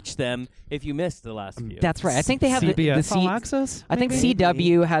go watch them if you missed the last few. That's right. I think they have the CBS C- All Access. I think maybe?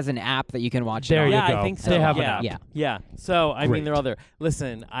 CW has an app that you can watch. it There on. you yeah, go. I think so. They have an yeah. app. Yeah. Yeah. So I mean, they're Great. all there.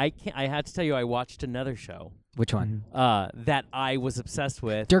 Listen, I had to tell you, I watched another show Which one? that I was obsessed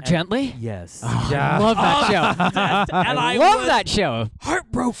with. Dirk and- Gently. Yes. Yeah. I love that show. and I I love was that show.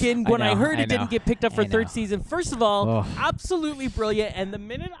 heartbroken I when I know, heard I it didn't know, get picked up for I know. third season. First of all, Oh. absolutely brilliant. And the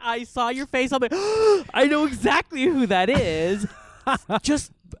minute I saw your face, I'm like, I know exactly who that is.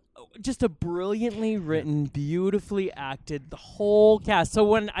 Just just a brilliantly written, beautifully acted, the whole cast. So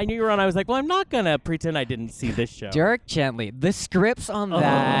when I knew you were on, I was like, well, I'm not going to pretend I didn't see this show. Dirk Gently. The scripts on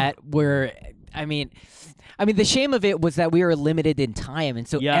that were, I mean, the shame of it was that we were limited in time, and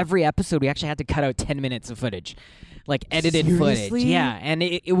so every episode we actually had to cut out 10 minutes of footage, like edited Seriously? footage. Yeah, and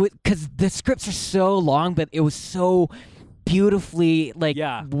it was because the scripts are so long, but it was so beautifully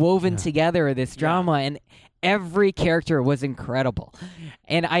woven together, this drama, and every character was incredible.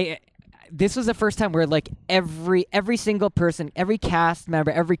 And this was the first time where like every single person, every cast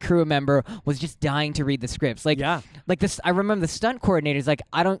member, every crew member was just dying to read the scripts. Like this, I remember the stunt coordinators like,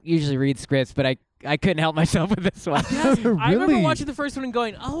 I don't usually read scripts, but I couldn't help myself with this one. Really? I remember watching the first one and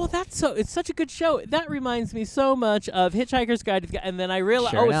going, oh, well, it's such a good show. That reminds me so much of Hitchhiker's Guide to the and then I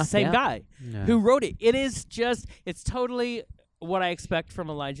realized, Sure it's enough, the same guy Yeah. who wrote it. It is just, it's totally what I expect from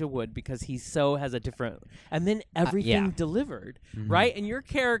Elijah Wood because he so has a different, and then everything delivered, right? And your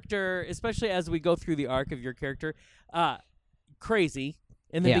character, especially as we go through the arc of your character, crazy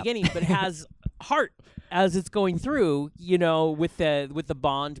in the beginning, but has heart as it's going through, you know, with the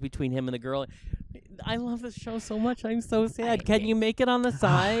bond between him and the girl. I love this show so much. I'm so sad. Can you make it on the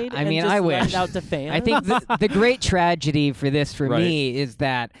side? I and mean, just I let wish. it out to fans. I think the great tragedy for this for me is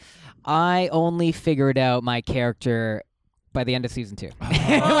that I only figured out my character by the end of season 2. We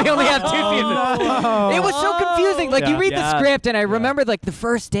only have 2 seasons. No. It was so confusing. Like you read the Yeah. script, and I remember like the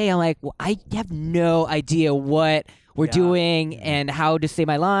first day, I'm like, well, I have no idea what we're doing and how to say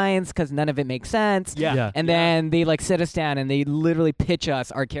my lines because none of it makes sense. Yeah. And then they like sit us down and they literally pitch us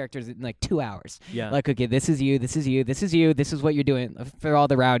our characters in like 2 hours. Yeah. Like, okay, this is you, this is you, this is you, this is what you're doing for all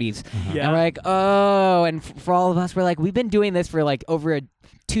the rowdies. Yeah. And we're like, oh, and for all of us, we're like, we've been doing this for like over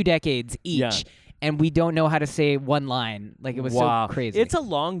 2 decades each. Yeah. And we don't know how to say one line. Like, it was so crazy. It's a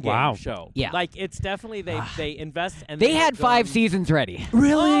long game show. Yeah. Like, it's definitely, they invest. And They had go 5 on- seasons ready.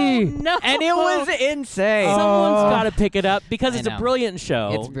 Really? No. And it was insane. Someone's got to pick it up because I it's a know. brilliant show.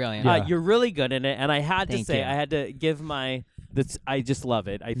 It's brilliant. Yeah. You're really good in it. And I had to Thank say, you. I had to give I just love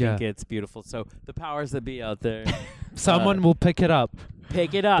it. I think Yeah. it's beautiful. So the powers that be out there, Someone will pick it up.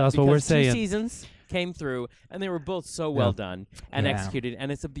 pick it up. That's what we're because 2 saying. seasons came through, and they were both so well done and Yeah. executed.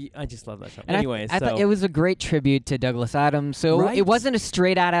 And it's I just love that show. And Anyway, I so thought it was a great tribute to Douglas Adams. So Right? it wasn't a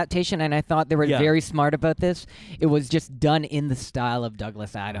straight adaptation, and I thought they were very smart about this. It was just done in the style of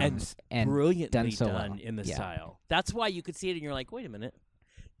Douglas Adams and brilliantly done so well. in the Yeah. style. That's why you could see it, and you're like, wait a minute.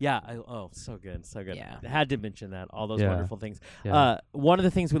 Yeah. So good. So good. Yeah. I had to mention that. All those Yeah. wonderful things. Yeah. One of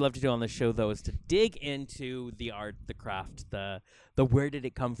the things we love to do on the show, though, is to dig into the art, the craft, the where did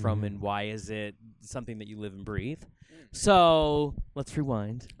it come from, and why is it something that you live and breathe. So let's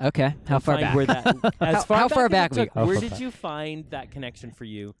rewind. Okay, how and far find back? Where that, as How far as back it we took, go? Where How did far you find that connection for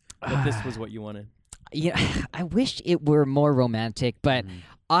you? That this was what you wanted. Yeah, I wish it were more romantic, but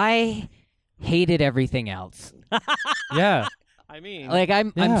I hated everything else. Yeah. I mean, Like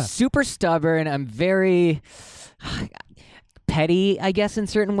I'm Yeah. super stubborn. I'm very petty, I guess, in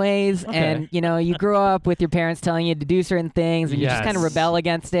certain ways. Okay. And you grow up with your parents telling you to do certain things, and you just kind of Yes. rebel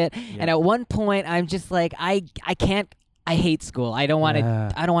against it. And at one point, I'm just like, I can't. I hate school. I don't want to.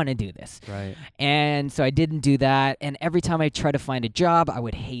 Yeah. I don't want to do this. Right. And so I didn't do that. And every time I try to find a job, I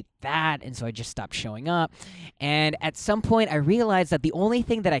would hate that. And so I just stopped showing up. And at some point, I realized that the only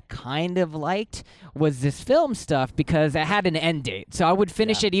thing that I kind of liked was this film stuff because it had an end date. So I would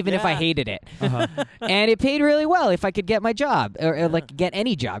finish it even if I Yeah. hated it. Uh-huh. And it paid really well if I could get my job or like get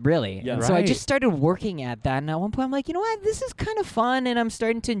any job, really. Yeah. And so I Right. just started working at that. And at one point, I'm like, you know what? This is kind of fun. And I'm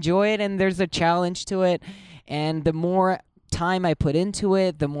starting to enjoy it. And there's a challenge to it. And the more time I put into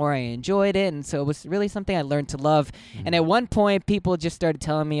it, the more I enjoyed it. And so it was really something I learned to love. And at one point, people just started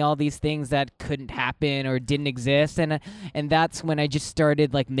telling me all these things that couldn't happen or didn't exist. And that's when I just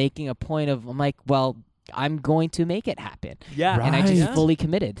started like making a point of, I'm like, well, I'm going to make it happen. yeah. And I just Right. fully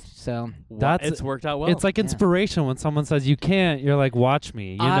committed. So It's worked out well. It's like Yeah. inspiration when someone says you can't. You're like, watch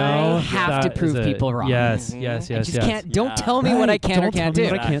me. You I know, have to That prove is it. people wrong. Yes, Mhm. yes, I yes, just yes. can't, don't Yeah. tell me what I Right. can or Don't can't tell me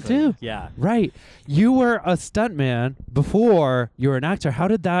do. what I can't do. Yeah. Right. You were a stuntman before you were an actor. How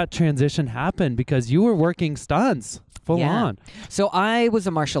did that transition happen? Because you were working stunts full Yeah. on. So I was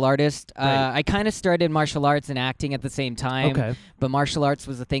a martial artist. Right. I kind of started martial arts and acting at the same time. Okay. But martial arts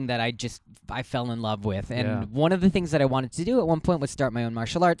was the thing that I fell in love with. And Yeah. one of the things that I wanted to do at one point was start my own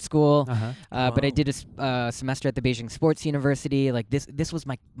martial arts school. Uh-huh. But I Wow. did a semester at the Beijing Sports University. Like this was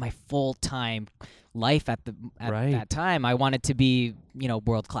my full time life at Right. that time. I wanted to be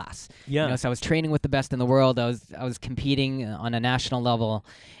world class. Yeah. So I was training with the best in the world. I was competing on a national level,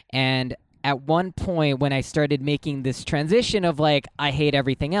 and at one point when I started making this transition of like I hate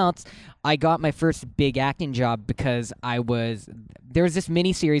everything else, I got my first big acting job because there was this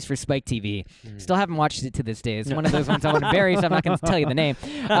mini series for Spike TV. Still haven't watched it to this day. It's one of those ones I want to bury, so I'm not going to tell you the name.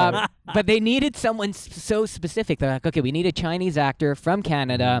 But they needed someone so specific. They're like, okay, we need a Chinese actor from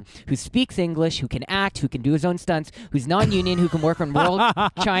Canada who speaks English, who can act, who can do his own stunts, who's non-union, who can work on rural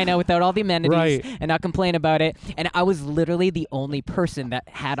China without all the amenities and not complain about it. And I was literally the only person that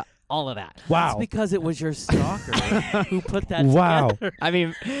had all of that. Wow. It's because it was your stalker who put that Wow. together. I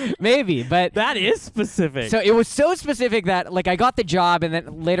mean, maybe, but That is specific. so it was so specific that like I got the job, and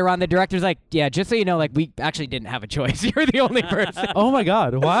then later on the director's like, yeah, just so you know, like we actually didn't have a choice. You're the only person. Oh my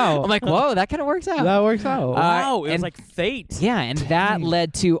God. Wow. I'm like, whoa, that kind of works out. that works out. wow, it was and- like fate. Yeah, and that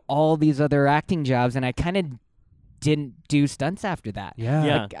led to all these other acting jobs, and I kind of didn't do stunts after that. yeah.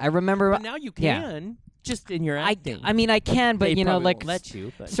 Yeah. Like, I remember But now you yeah. can, just in your I acting. mean I can, but They you know, probably like won't let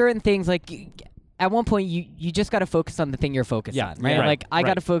you. But. certain things, like at one point you just got to focus on the thing you're focused Yeah, on, right? yeah. Like I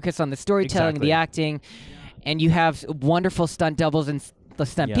got to focus on the storytelling, Exactly. the acting, and you have wonderful stunt doubles and the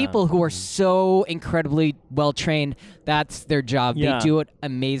stunt Yeah. people who are so incredibly well trained. That's their job. Yeah. They do it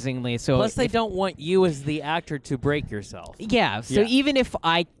amazingly. So Plus, they if- don't want you as the actor to break yourself. Yeah. So Yeah. even if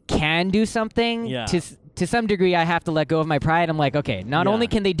I can do something, Yeah. to some degree, I have to let go of my pride. I'm like, okay, not Yeah. only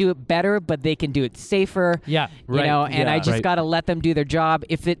can they do it better, but they can do it safer. Yeah. You know, and I Yeah. just Right. got to let them do their job.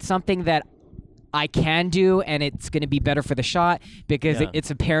 If it's something that I can do and it's going to be better for the shot because Yeah. it's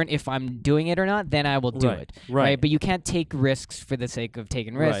apparent if I'm doing it or not, then I will do Right, it. right. But you can't take risks for the sake of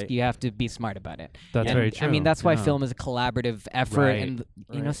taking risks. Right. You have to be smart about it. That's And, very true. I mean, that's why Yeah. film is a collaborative effort, Right, and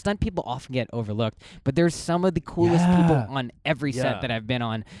you know, right. stunt people often get overlooked. But there's some of the coolest people Yeah. on every Yeah. set that I've been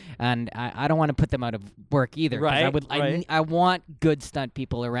on, and I don't want to put them out of work either. 'cause I Right, would, right. I want good stunt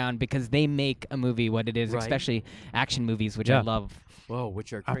people around because they make a movie what it is, Right. especially action movies, which Yeah. I love. Whoa,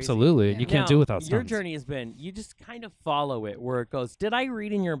 which are crazy. Absolutely. And you can't Now, do without your stunts. journey has been, you just kind of follow it where it goes. Did I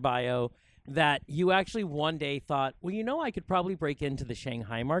read in your bio that you actually one day thought, well, you know, I could probably break into the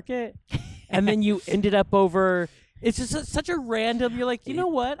Shanghai market? And then you ended up over, it's just such a random, you're like, you know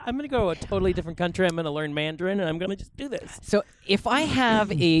what? I'm going to go to a totally different country. I'm going to learn Mandarin and I'm going to just do this. So if I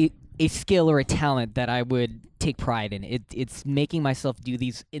have a skill or a talent that I would take pride in, it's making myself do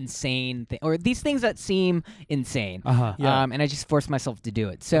these insane things, or these things that seem insane. Uh-huh. Yeah. And I just force myself to do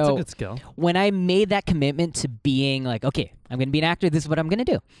it. That's a So good skill. when I made that commitment to being like, okay, I'm going to be an actor, this is what I'm going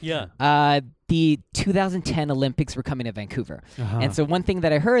to do. Yeah. The 2010 Olympics were coming to Vancouver. Uh-huh. And so one thing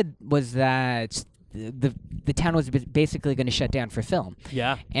that I heard was that the town was basically going to shut down for film.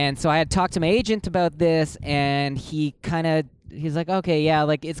 Yeah. And so I had talked to my agent about this, and he's like, okay, yeah,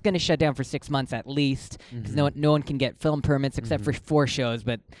 like it's going to shut down for 6 months at least, because no one can get film permits except for 4 shows,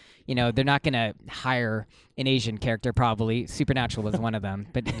 but you know, they're not going to hire an Asian character probably. Supernatural was one of them,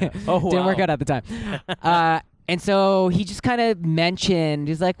 but Oh, didn't work wow. out at the time. And so he just kind of mentioned,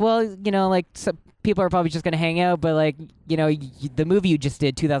 he's like, well, you know, like people are probably just going to hang out, but like, you know, the movie you just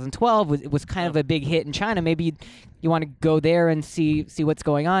did, 2012, was kind of a big hit in China. Maybe you want to go there and see what's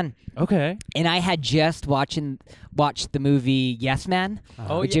going on. Okay. And I had just watched the movie Yes Man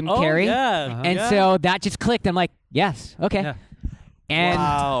with Jim Oh, Carrey. yeah. Uh-huh. And Yeah. so that just clicked. I'm like, yes, okay. Yeah. And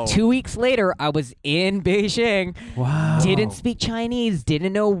Wow. 2 weeks later, I was in Beijing. Wow. Didn't speak Chinese.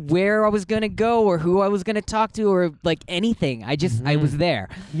 Didn't know where I was gonna go or who I was gonna talk to or like anything. I was there.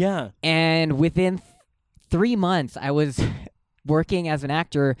 Yeah. And within 3 months, I was working as an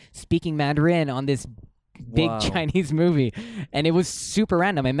actor speaking Mandarin on this big Wow. Chinese movie, and it was super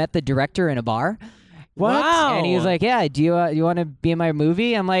random. I met the director in a bar. What? Wow. And he was like, "Yeah, do you want to be in my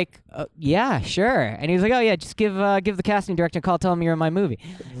movie?" I'm like, "Yeah, sure." And he was like, "Oh yeah, just give the casting director a call, tell him you're in my movie."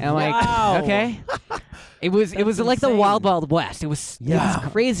 And I'm Wow. like, "Okay." It was like the insane. Wild Wild West. It was Yeah.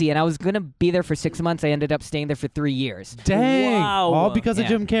 crazy, and I was gonna be there for 6 months. I ended up staying there for 3 years. Dang. Wow. All because of Yeah.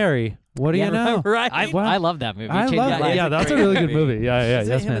 Jim Carrey. What do Yeah. you know? Right. I love that movie. I Changed love my that. life. Yeah, that's a really good movie. Yeah, yeah, Is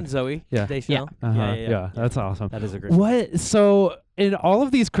it yes, him man. and Zoe Yeah. Deschanel? Uh-huh. Yeah. That's awesome. That is a great What? So, in all of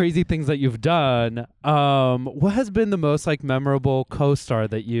these crazy things that you've done, what has been the most like memorable co-star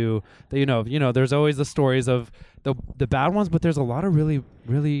that you know? You know, there's always the stories of the bad ones, but there's a lot of really,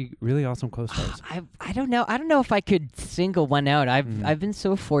 really, really awesome co-stars. I don't know. I don't know if I could single one out. Mm. I've been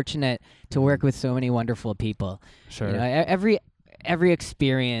so fortunate to work with so many wonderful people. Sure. You know, every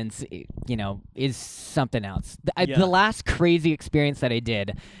experience, you know, is something else. Yeah. The last crazy experience that I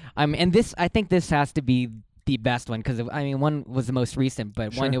did, and I think this has to be the best one because I mean, one was the most recent,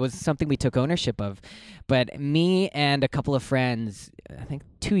 but one Sure. it was something we took ownership of. But me and a couple of friends, I think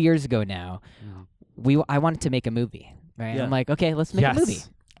 2 years ago now, I wanted to make a movie. Right? Yeah. I'm like, okay, let's make Yes. a movie.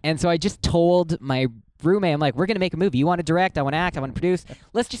 And so I just told my roommate. I'm like, we're gonna make a movie. You want to direct? I want to act. I want to produce.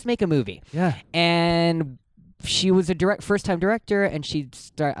 Let's just make a movie. Yeah. And she was a first-time director, and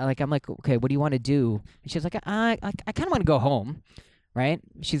I'm like, okay, what do you want to do? And she's like, I kind of want to go home, right?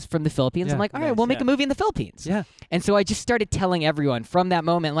 She's from the Philippines. Yeah. I'm like, all right, Nice, we'll make yeah. a movie in the Philippines. Yeah. And so I just started telling everyone from that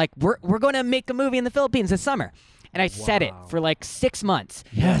moment, like, we're going to make a movie in the Philippines this summer. And I said it for like 6 months.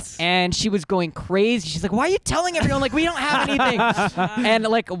 Yes. And she was going crazy. She's like, why are you telling everyone? Like, we don't have anything. And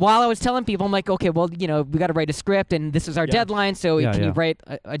like, while I was telling people, I'm like, okay, well, we got to write a script, and this is our deadline. So Yeah, can yeah. you write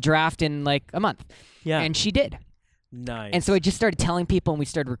a draft in like a month? Yeah. And she did. Nice. And so I just started telling people, and we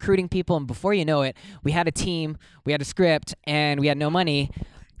started recruiting people. And before you know it, we had a team, we had a script, and we had no money.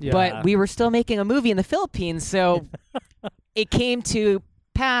 Yeah. But we were still making a movie in the Philippines. So it came to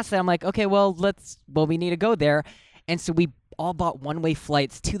pass. And I'm like, okay, well, we need to go there. And so we all bought one-way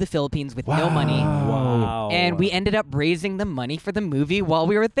flights to the Philippines with no money. Wow. And we ended up raising the money for the movie while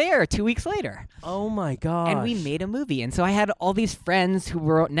we were there 2 weeks later. Oh my god. And we made a movie. And so I had all these friends who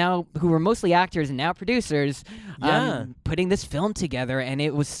were mostly actors and now producers Yeah. putting this film together, and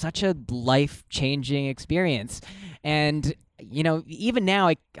it was such a life-changing experience. And even now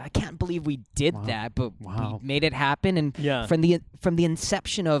I can't believe we did that, but Wow. we made it happen. And Yeah. from the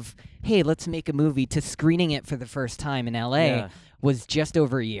inception of, hey, let's make a movie, to screening it for the first time in LA Yeah. was just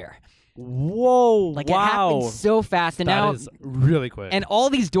over a year. Whoa. Like it wow. happened so fast, and That now is really quick. and all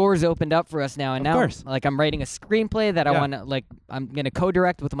these doors opened up for us now. And Of now, course. like, I'm writing a screenplay that I Yeah. want to, I'm going to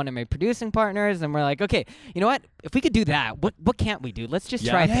co-direct with one of my producing partners. And we're like, okay, you know what? If we could do that, what can't we do? Let's just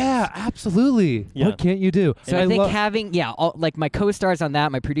try things. yeah, absolutely. Yeah. What can't you do? So I think having, all, like, my co-stars on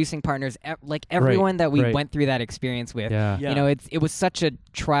that, my producing partners, everyone that we right. went through that experience with, Yeah. Yeah. it was such a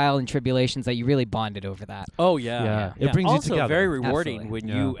trial and tribulations that you really bonded over that. Oh yeah. Yeah. It brings you also together. very rewarding Absolutely. when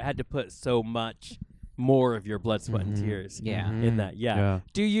Yeah. you had to put so much more of your blood, sweat, and tears Yeah. in that. Yeah.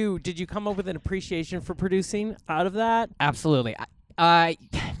 Did you come up with an appreciation for producing out of that? Absolutely.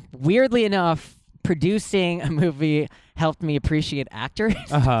 Weirdly enough, producing a movie helped me appreciate actors.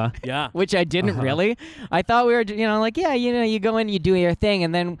 Uh-huh. Yeah. Which I didn't really. I thought we were, you go in, you do your thing,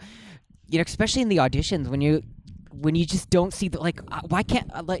 and then, especially in the auditions, when you just don't see why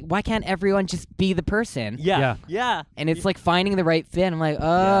can't everyone just be the person? Yeah. Yeah. And it's like finding the right fit. I'm like,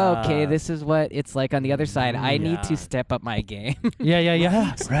 oh, Yeah. okay, this is what it's like on the other side. I need Yeah. to step up my game.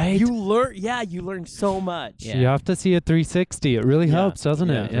 Yeah. Right. You learn so much. Yeah. You have to see a 360. It really Yeah. helps, doesn't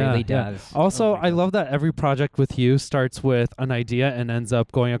Yeah, it? it really does. Also, Oh my I God. love that every project with you starts with an idea and ends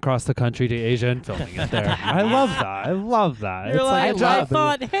up going across the country to Asia and filming it there. I love that. You're It's like, I love- I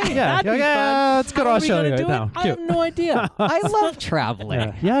thought, hey, yeah, that'd be yeah, fun. it's good. How I'll are we show gonna you do right it? now. I Cute. have no idea. I love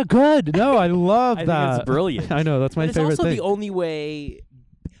traveling. Yeah, good. No, I love I that. think it's brilliant. I know, that's my But it's favorite also thing. the only way.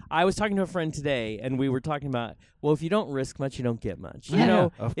 I was talking to a friend today, and we were talking about, well, if you don't risk much, you don't get much. Yeah, You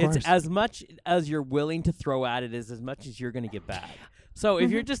know, of it's course. as much as you're willing to throw at it is as much as you're going to get back. So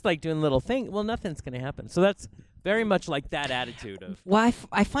if you're just like doing little things, well, nothing's going to happen. So that's very much like that attitude of. Well,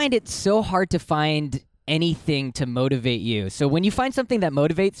 I find it so hard to find anything to motivate you. So when you find something that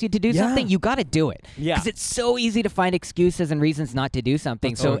motivates you to do Yeah. something, you got to do it. Yeah. Because it's so easy to find excuses and reasons not to do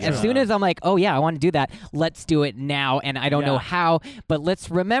something. That's So so as true. soon as I'm like, oh yeah, I want to do that, let's do it now. And I don't know Yeah. how, but let's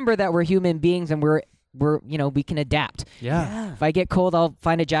remember that we're human beings and we can adapt. Yeah. If I get cold, I'll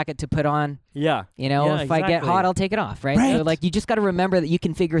find a jacket to put on. Yeah. If I get exactly. hot, I'll take it off. Right. So Right. like you just got to remember that you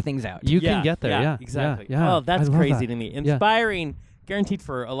can figure things out. You can get there. Yeah. Exactly. Yeah. Oh, that's I love crazy that. to me. Yeah. Inspiring, guaranteed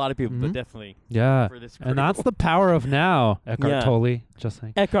for a lot of people, but definitely Yeah. for this And that's the power of now, Eckhart Yeah. Tolle. Just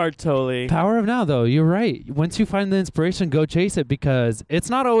saying. Eckhart Tolle. Power of now, though. You're right. Once you find the inspiration, go chase it because it's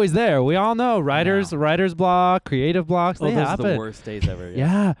not always there. We all know writer's block, creative blocks. Oh, They those are happen. the worst days ever.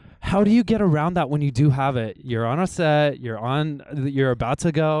 Yeah. How do you get around that when you do have it? You're on a set. You're about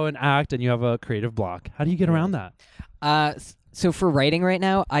to go and act, and you have a creative block. How do you get around that? So for writing right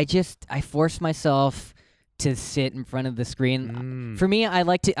now, I force myself to sit in front of the screen. For me,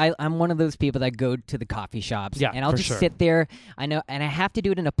 I'm one of those people that go to the coffee shops. Yeah, and I'll for just sure. sit there. I know, and I have to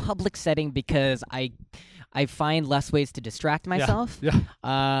do it in a public setting because I find less ways to distract myself.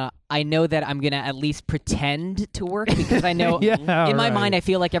 Yeah. I know that I'm gonna at least pretend to work because I know Yeah, in my right. mind I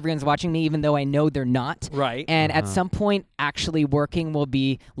feel like everyone's watching me, even though I know they're not. Right. And at some point, actually working will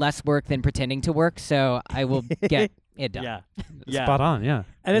be less work than pretending to work. So I will get it done. Yeah. Yeah. Spot on. Yeah.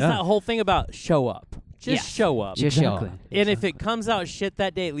 And it's yeah. that whole thing about show up. Just Yeah. show up. Just show Exactly. up. And if it comes out shit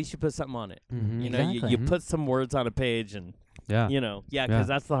that day, at least you put something on it. Mhm. You know, Exactly. you put some words on a page and, Yeah. because Yeah.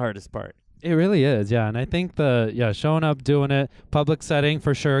 that's the hardest part. It really is, yeah. And I think showing up, doing it, public setting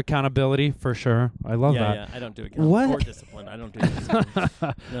for sure, accountability for sure. I love that. Yeah, I don't do it. What- Or discipline. I don't do discipline.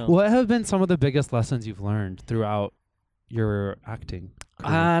 No. What have been some of the biggest lessons you've learned throughout your acting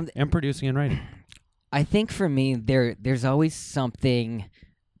career and producing and writing? I think for me, there's always something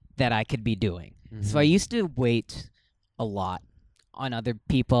that I could be doing. So I used to wait a lot on other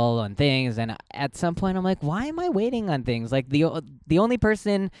people, on things, and at some point I'm like, why am I waiting on things? Like the only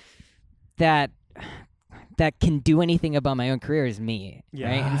person that can do anything about my own career is me,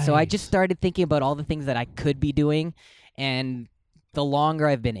 right? And so I just started thinking about all the things that I could be doing, and the longer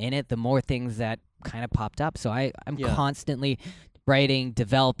I've been in it, the more things that kind of popped up. So I'm constantly writing,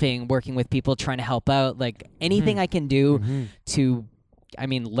 developing, working with people, trying to help out, like anything I can do to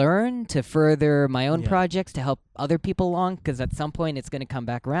learn, to further my own projects, to help other people along, because at some point it's going to come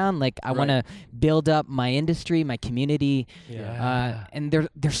back around. Like I want to build up my industry, my community, and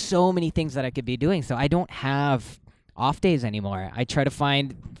there's so many things that I could be doing. So I don't have off days anymore. I try to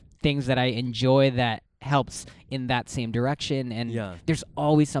find things that I enjoy that helps in that same direction, and there's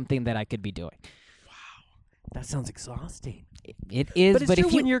always something that I could be doing. That sounds exhausting. It is, but it's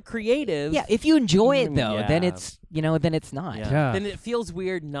true when you're creative. Yeah, if you enjoy it though, then it's then it's not. Then it feels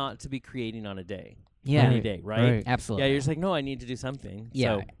weird not to be creating on a day. Yeah. Any day, right? Absolutely. Yeah, you're just like, no, I need to do something.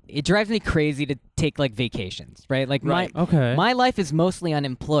 Yeah. So. It drives me crazy to take like vacations, right? Like my life is mostly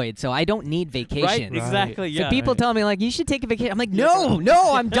unemployed, so I don't need vacations. Right, exactly. So people tell me like, you should take a vacation. I'm like, no,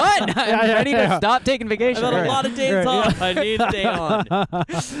 I'm done. I'm ready to stop taking vacations. I've got a lot of days off. I need a day on.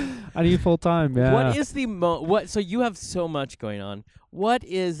 I need full time. Yeah. What is the so you have so much going on. What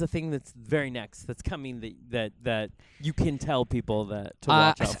is the thing that's very next that's coming that you can tell people that to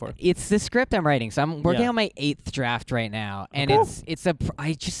watch out for? It's the script I'm writing. So I'm working on my 8th draft right now, and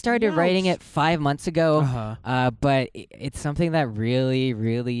I just started writing it 5 months ago. But it's something that really,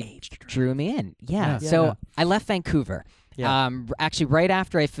 really drew me in. So I left Vancouver. Actually, right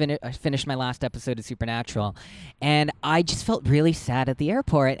after I finished my last episode of Supernatural, and I just felt really sad at the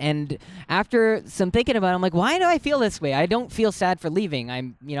airport. And after some thinking about it, I'm like, why do I feel this way? I don't feel sad for leaving.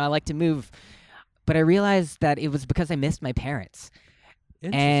 I like to move, but I realized that it was because I missed my parents.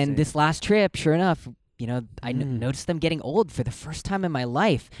 And this last trip, sure enough, I noticed them getting old for the first time in my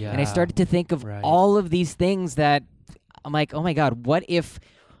life, and I started to think of all of these things that I'm like, oh my God, what if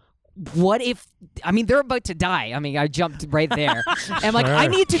they're about to die. I jumped right there. And I'm like, I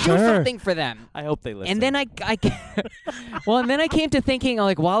need to do something for them. I hope they listen. And then I came to thinking,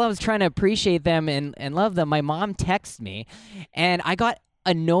 like, while I was trying to appreciate them and love them, my mom texted me, and I got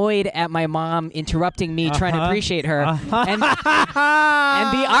annoyed at my mom interrupting me trying to appreciate her. And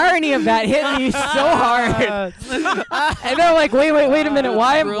the irony of that hit me so hard. And then I'm like, wait a minute.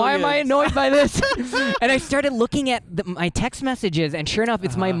 Why am I annoyed by this? And I started looking at my text messages, and sure enough,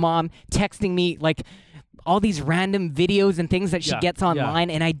 it's my mom texting me like all these random videos and things that she gets online,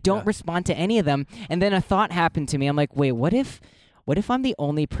 and I don't respond to any of them. And then a thought happened to me. I'm like, wait, what if I'm the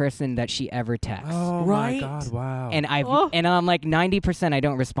only person that she ever texts? Oh my God! Wow. And I'm like 90% I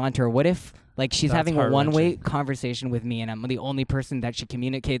don't respond to her. What if like she's having a one-way conversation with me, and I'm the only person that she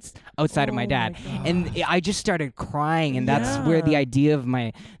communicates outside of my dad? And I just started crying, and that's where the idea of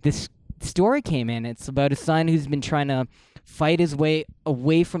this story came in. It's about a son who's been trying to fight his way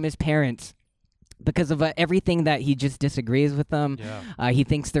away from his parents because of everything that he just disagrees with them. He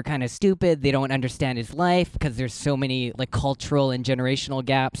thinks they're kind of stupid. They don't understand his life because there's so many like cultural and generational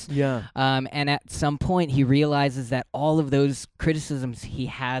gaps. And at some point he realizes that all of those criticisms he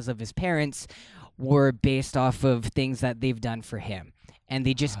has of his parents were based off of things that they've done for him. And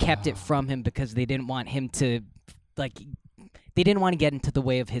they just kept it from him because they didn't want him to they didn't want to get into the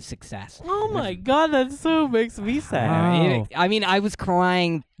way of his success. Oh my God, that so makes me sad. I was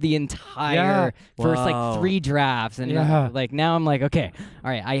crying the entire first like 3 drafts, and like now I'm like, okay,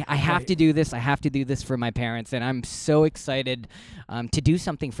 all right, I have to do this. I have to do this for my parents, and I'm so excited to do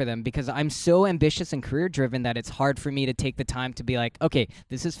something for them because I'm so ambitious and career driven that it's hard for me to take the time to be like, okay,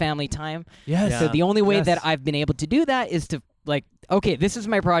 this is family time. So the only way that I've been able to do that is to like, okay, this is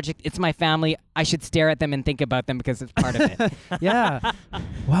my project. It's my family. I should stare at them and think about them because it's part of it. Wow.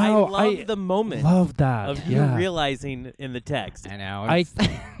 I love the moment. Love that. Of you realizing in the text. I know. I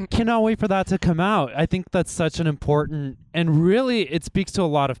cannot wait for that to come out. I think that's such an important, and really it speaks to a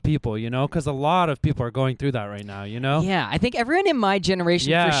lot of people, because a lot of people are going through that right now, Yeah, I think everyone in my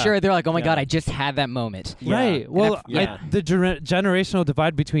generation for sure, they're like, oh my God, I just had that moment. Right. Well, the generational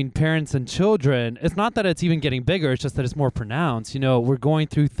divide between parents and children, it's not that it's even getting bigger, it's just that it's more pronounced. We're going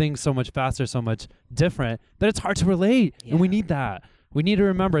through things so much faster, so much different, that it's hard to relate. And we need that. We need to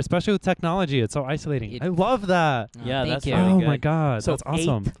remember, especially with technology, it's so isolating. I love that. That's you. really good. Oh my God, so that's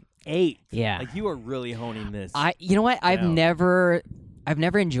awesome. 8. Yeah. Like you are really honing this. You know what? I've never I've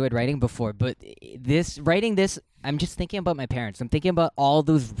never enjoyed writing before, but writing this, I'm just thinking about my parents. I'm thinking about all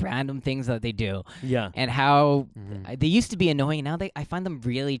those random things that they do Yeah. and how they used to be annoying. Now I find them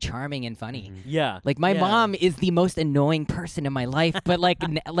really charming and funny. Yeah. Like my Yeah. mom is the most annoying person in my life, but like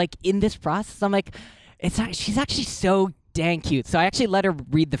like in this process, I'm like, she's actually so dang cute. So I actually let her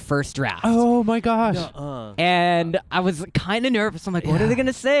read the first draft. Oh my gosh. And I was kind of nervous. I'm like, what are they going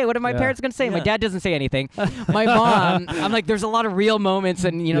to say? What are my Yeah. parents going to say? My Yeah. dad doesn't say anything. My mom, I'm like, there's a lot of real moments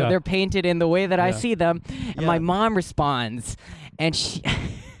and, Yeah. they're painted in the way that I Yeah. see them. And Yeah. my mom responds and she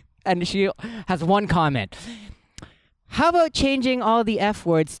has one comment. How about changing all the F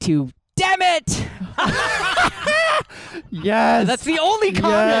words to damn it? Yes. That's the only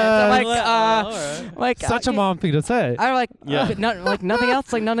comment. I'm like, all right. like Such a mom thing to say. I'm like, Yeah. like nothing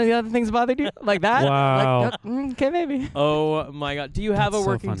else, like none of the other things bothered you, like that. Wow. Like, okay, maybe. Oh my God. Do you have That's a so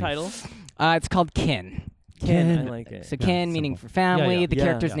working funny. title? It's called Kin. Kin. I like it. So Yeah, Kin meaning simple. for family. Yeah. The Yeah.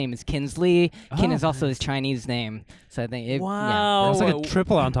 character's Yeah. name is Kinsley. Kin Oh, is also nice. his Chinese name. So I think it, Wow. It's like a Oh,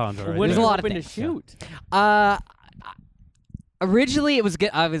 triple entendre. Right When There's are a you lot of hoping to things. shoot? Yeah. Originally, it was good.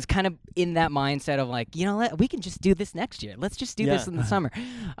 I was kind of in that mindset of like, we can just do this next year. Let's just do this Yeah. in the summer.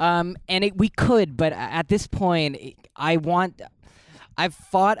 And we could, but at this point, I've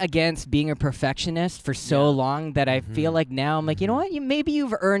fought against being a perfectionist for so long that I feel like now I'm like, you know what? Maybe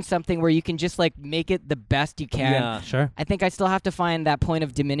you've earned something where you can just like make it the best you can. Yeah. Sure. I think I still have to find that point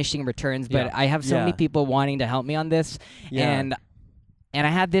of diminishing returns, but Yeah. I have so many Yeah. people wanting to help me on this, Yeah. and I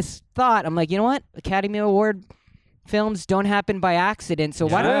had this thought. I'm like, you know what? Academy Award films don't happen by accident, so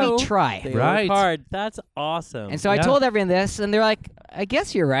why don't No. we try? They Right. work hard. That's awesome. And so I Yeah. told everyone this, and they're like, I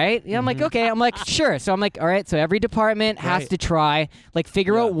guess you're right. Yeah, I'm like, okay. I'm like, sure. So I'm like, all right. So every department has Right. to try, like,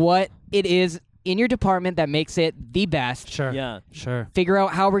 figure Yeah. out what it is in your department that makes it the best. Sure. yeah. Sure. Figure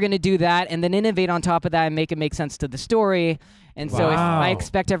out how we're going to do that, and then innovate on top of that and make it make sense to the story. And so if Wow. I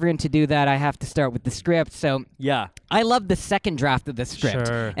expect everyone to do that, I have to start with the script. So Yeah. I love the second draft of the script.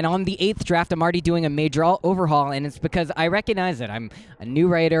 Sure. And on the 8th draft, I'm already doing a major overhaul, and it's because I recognize that I'm a new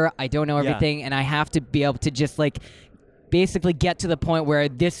writer. I don't know Yeah. everything, and I have to be able to just like basically get to the point where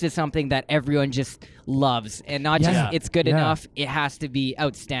this is something that everyone just loves, and not Yeah. just it's good Yeah. enough, it has to be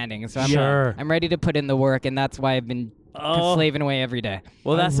outstanding. So Sure. I'm ready to put in the work, and that's why I've been Oh. slaving away every day.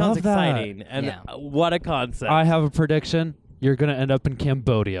 Well, I that sounds love that. exciting. And Yeah. what a concept. I have a prediction. You're going to end up in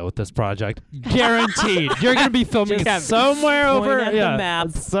Cambodia with this project. Guaranteed. You're going to be filming Just somewhere point over at the map.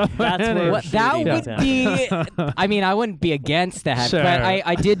 So That's where What, shooting that does would be. I mean, I wouldn't be against that, Sure. but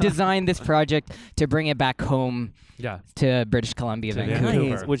I did design this project to bring it back home Yeah. to British Columbia, To Vancouver.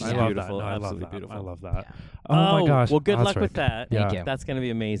 Nice, which is I love beautiful, That. No, I love absolutely that. beautiful. I love that. Yeah. Oh, my gosh. Well, good luck Osric. with that. Yeah. Thank you. That's going to be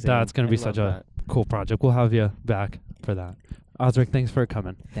amazing. That's going to be I such love a that. cool project. We'll have you back for that. Osric, thanks for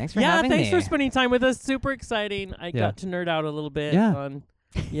coming. Thanks for Yeah, having thanks me. for spending time with us. Super exciting. I Yeah. got to nerd out a little bit Yeah. on,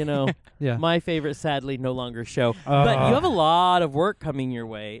 you know, Yeah. my favorite, sadly, no longer show. But you have a lot of work coming your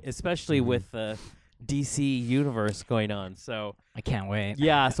way, especially with the DC universe going on. So, I can't wait.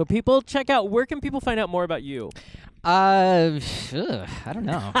 yeah. So people check out. Where can people find out more about you? I don't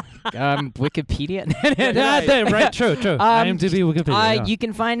know. Wikipedia. Right. True. IMDb, Wikipedia. Yeah. You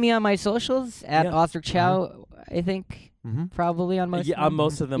can find me on my socials at Yeah. Osric Chow. I think probably on most. Yeah, of on them.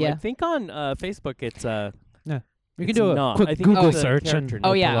 most of them. Yeah. I think on Facebook it's You can it's do a not. quick I think Google it's a search character and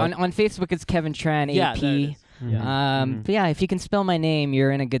name. Oh yeah, pull up. on Facebook it's Kevin Tran Yeah, AP. there it is. Yeah. But yeah, if you can spell my name,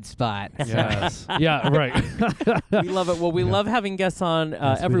 you're in a good spot. Yes. Yeah, right. We love it. Well, we love having guests on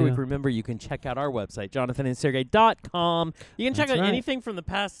Yes, we every week. do. Remember, you can check out our website, jonathanandsergey.com. You can check That's out right. anything from the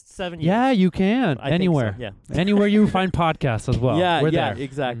past 7 years. Yeah, you can. I think so, Anywhere. yeah. Anywhere you find podcasts as well. yeah, We're yeah, there.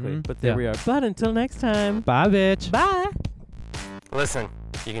 exactly. Mhm. But there Yeah. we are. But until next time. Bye, bitch. Bye. Listen,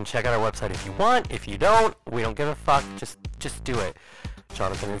 you can check out our website if you want. If you don't, we don't give a fuck. Just do it.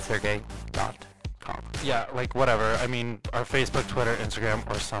 JonathanandSergey.com. Yeah, like whatever. I mean, our Facebook, Twitter, Instagram,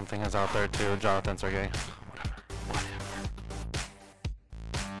 or something is out there too. Jonathan Sergey.